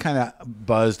 I was kind of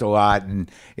buzzed a lot, and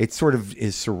it sort of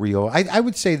is surreal. I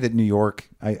would say that New York,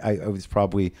 I was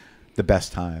probably the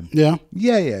best time. Yeah?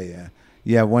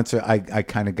 Yeah, once I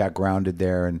kind of got grounded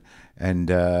there and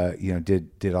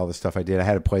did all the stuff I did. I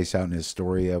had a place out in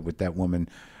Astoria with that woman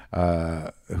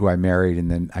who I married, and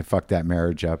then I fucked that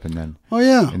marriage up, and then... Oh,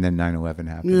 yeah. And then 9/11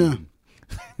 happened.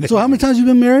 Yeah. So how many times have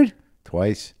you been married?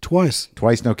 Twice,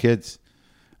 no kids.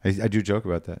 I do joke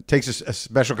about that. It takes a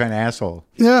special kind of asshole.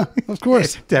 Yeah, of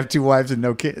course. To have 2 wives and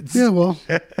no kids. Yeah, well.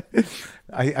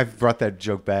 I've brought that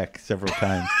joke back several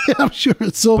times. Yeah, I'm sure.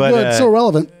 It's so good. It's so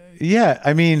relevant. Yeah,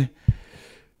 I mean,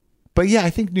 but yeah, I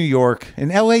think New York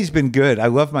and LA's been good. I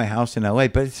love my house in LA,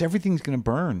 but everything's going to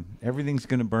burn. Everything's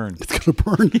going to burn. It's going to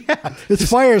burn? Yeah. It's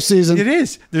fire season. It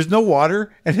is. There's no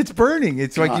water and it's burning.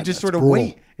 It's like you just sort of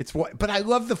brutal. wait. But I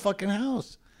love the fucking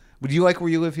house. Would you like where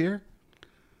you live here?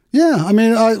 Yeah, I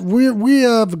mean, we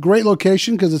have a great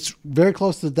location because it's very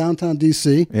close to downtown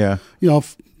DC. Yeah,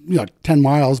 10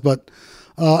 miles, but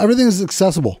everything is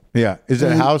accessible. Yeah, is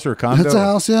it a house or a condo? It's a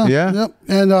house. Yeah, yeah, yep.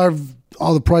 And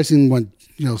all the pricing went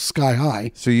sky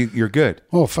high. So you're good.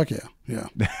 Oh fuck yeah.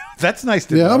 That's nice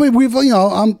to know. Yeah, I mean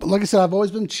I'm like I said, I've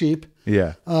always been cheap.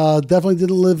 Yeah, definitely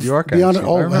didn't live beyond it.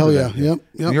 Oh hell yeah, yep.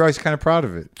 You're always kind of proud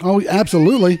of it. Oh,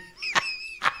 absolutely.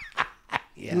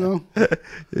 Yeah.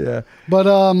 Yeah. But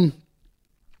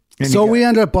so we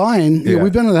ended up buying.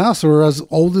 We've been in the house for as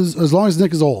long as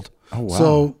Nick is old. Oh wow.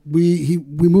 So we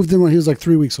moved in when he was like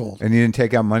 3 weeks old. And you didn't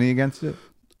take out money against it?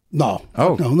 No.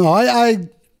 Oh no.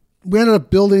 We ended up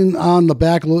building on the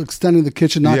back, extending the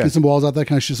kitchen, knocking some walls out, that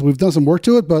kind of shit. So we've done some work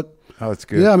to it, but it's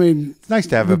good. Yeah, I mean, it's nice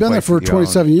to have. We've been there for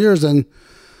 27 years, and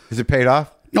is it paid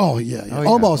off? Oh yeah.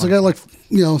 Almost. I got like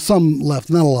some left,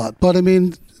 not a lot, but I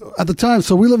mean. At the time,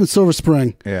 so we live in Silver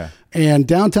Spring. Yeah. And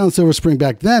downtown Silver Spring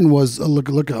back then was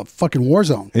look a fucking war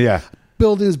zone. Yeah.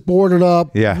 Buildings boarded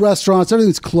up. Yeah. Restaurants,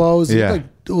 everything's closed. Yeah.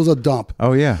 It was a dump.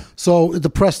 Oh yeah. So it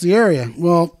depressed the area.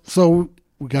 Well, so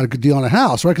we got a good deal on a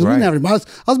house, right? Because we didn't have any money.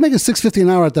 I was making $6.50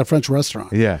 an hour at that French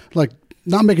restaurant. Yeah. Like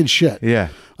not making shit. Yeah.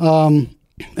 And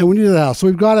we needed a house, so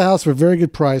we've got a house for a very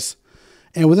good price.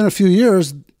 And within a few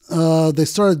years. They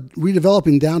started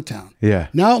redeveloping downtown. Yeah.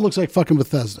 Now it looks like fucking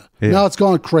Bethesda. Yeah. Now it's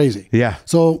gone crazy. Yeah.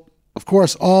 So, of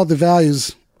course, all the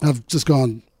values have just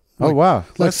gone. Like, oh, wow.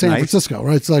 Like San Francisco,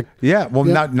 right? It's like. Yeah. Well,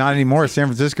 not anymore. San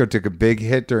Francisco took a big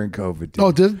hit during COVID.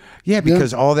 Oh, did? Yeah,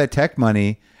 because all that tech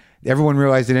money, everyone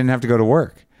realized they didn't have to go to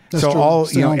work. That's so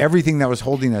true. everything that was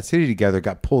holding that city together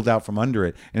got pulled out from under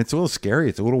it. And it's a little scary.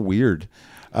 It's a little weird.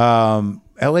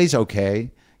 LA's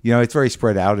okay. It's very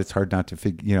spread out. It's hard not to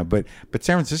figure, but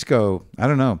San Francisco, I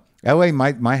don't know. LA,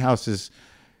 my house is,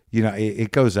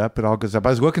 it goes up. It all goes up. I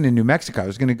was looking in New Mexico. I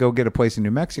was going to go get a place in New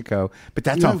Mexico, but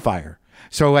that's on fire.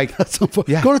 So like, go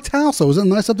to Taos. Was it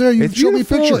nice up there? You showed me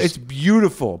pictures. It's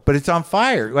beautiful, but it's on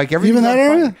fire. Like everything. Even that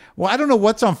area? Fire. Well, I don't know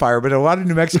what's on fire, but a lot of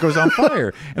New Mexico is on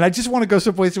fire, and I just want to go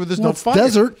someplace where there's no fire.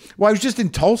 Desert. Well, I was just in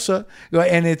Tulsa,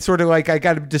 and it's sort of like I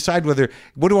got to decide what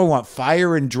do I want: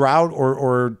 fire and drought,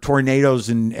 or tornadoes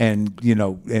and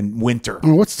winter. I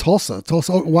mean, what's Tulsa?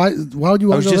 Tulsa. Why would you want to go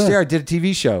there? I was just there. I did a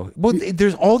TV show. Well,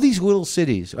 there's all these little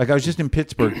cities. Like I was just in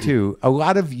Pittsburgh too. A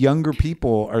lot of younger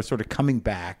people are sort of coming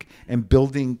back and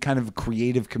building kind of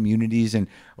creative communities and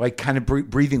like kind of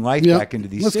breathing life back into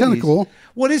these cities. That's kind of cool.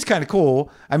 Well, it is kind of cool.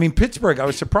 I mean, Pittsburgh, I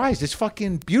was surprised. It's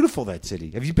fucking beautiful, that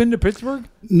city. Have you been to Pittsburgh?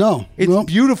 No. It's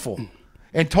beautiful.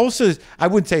 And Tulsa, I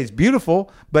wouldn't say it's beautiful,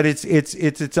 but it's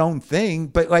its own thing.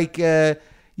 But like,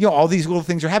 all these little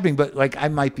things are happening. But like, I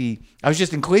was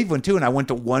just in Cleveland too, and I went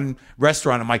to one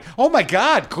restaurant. I'm like, oh my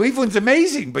God, Cleveland's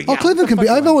amazing. But Cleveland can be.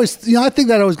 I've always, I think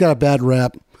that always got a bad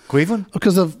rap. Cleveland?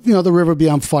 Because of, the river be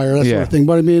on fire, that sort of thing.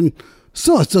 But I mean,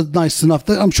 still, it's a nice enough.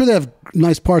 I'm sure they have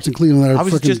nice parts in Cleveland that are freaking cool.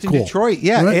 I was just in Detroit.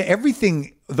 Yeah, right?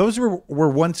 Everything, those were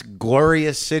once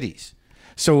glorious cities.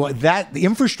 So the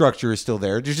infrastructure is still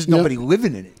there. There's just nobody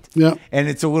living in it. Yeah. And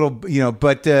it's a little,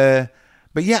 but yeah,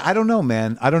 I don't know,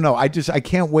 man. I don't know. I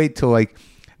can't wait till like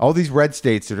all these red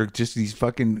states that are just these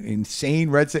fucking insane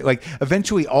red states. Like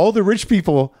eventually all the rich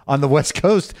people on the West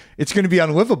Coast, it's going to be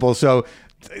unlivable. So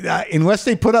unless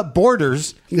they put up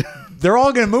borders, they're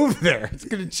all going to move there. It's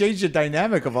going to change the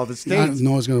dynamic of all the states.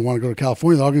 No one's going to want to go to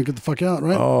California. They're all going to get the fuck out,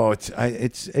 right? Oh, it's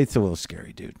a little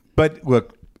scary, dude. But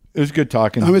look, It was good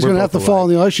talking. I'm just going to have to fall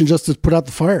in the ocean just to put out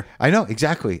the fire. I know,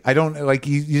 exactly. I don't, like,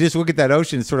 you just look at that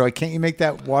ocean, it's sort of like, can't you make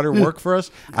that water work for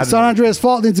us? San Andreas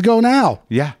Fault needs to go now.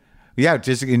 Yeah. Yeah,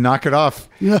 just knock it off.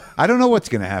 Yeah. I don't know what's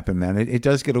going to happen, man. It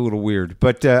does get a little weird.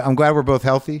 But I'm glad we're both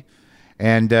healthy.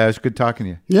 And it's good talking to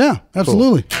you. Yeah,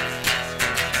 absolutely. Cool.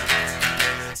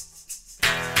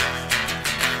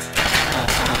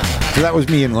 So that was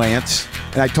me and Lance.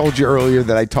 And I told you earlier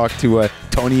that I talked to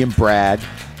Tony and Brad.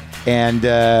 And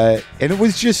it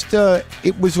was just,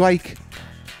 it was like,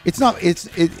 it's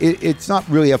not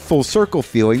really a full circle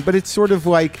feeling, but it's sort of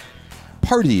like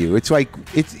part of you. It's like,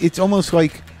 it's almost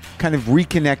like kind of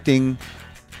reconnecting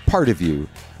part of you.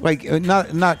 Like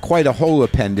not quite a whole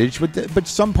appendage, but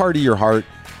some part of your heart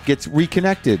gets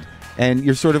reconnected. And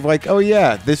you're sort of like, oh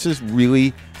yeah, this is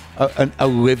really a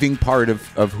living part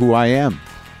of who I am.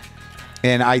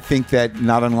 And I think that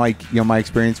not unlike my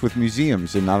experience with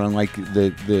museums, and not unlike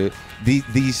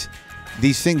these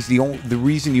things, the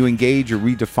reason you engage or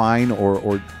redefine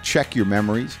or check your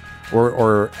memories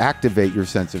or activate your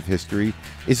sense of history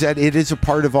is that it is a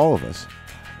part of all of us,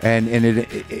 and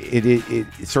it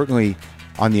certainly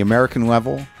on the American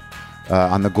level,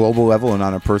 on the global level, and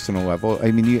on a personal level. I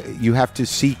mean, you have to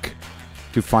seek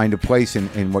to find a place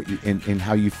in what in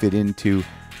how you fit into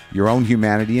your own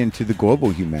humanity and to the global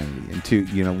humanity, and to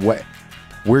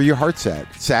where your heart's at.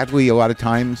 Sadly, a lot of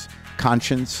times,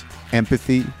 conscience,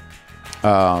 empathy,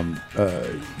 doing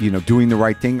the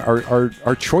right thing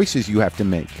are choices you have to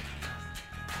make.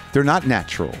 They're not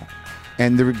natural,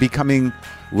 and they're becoming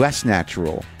less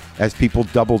natural as people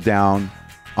double down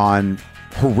on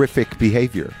horrific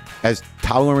behavior. As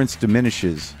tolerance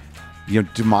diminishes,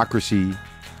 democracy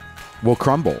will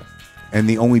crumble, and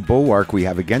the only bulwark we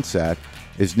have against that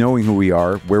is knowing who we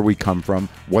are, where we come from,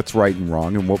 what's right and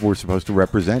wrong, and what we're supposed to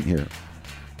represent here.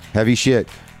 Heavy shit.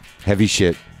 Heavy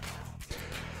shit.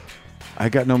 I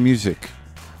got no music.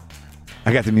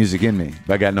 I got the music in me,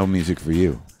 but I got no music for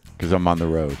you because I'm on the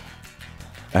road.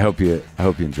 I hope you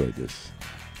enjoyed this.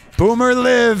 Boomer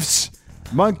lives.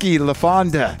 Monkey,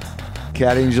 LaFonda.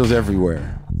 Cat angels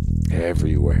everywhere.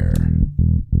 Everywhere.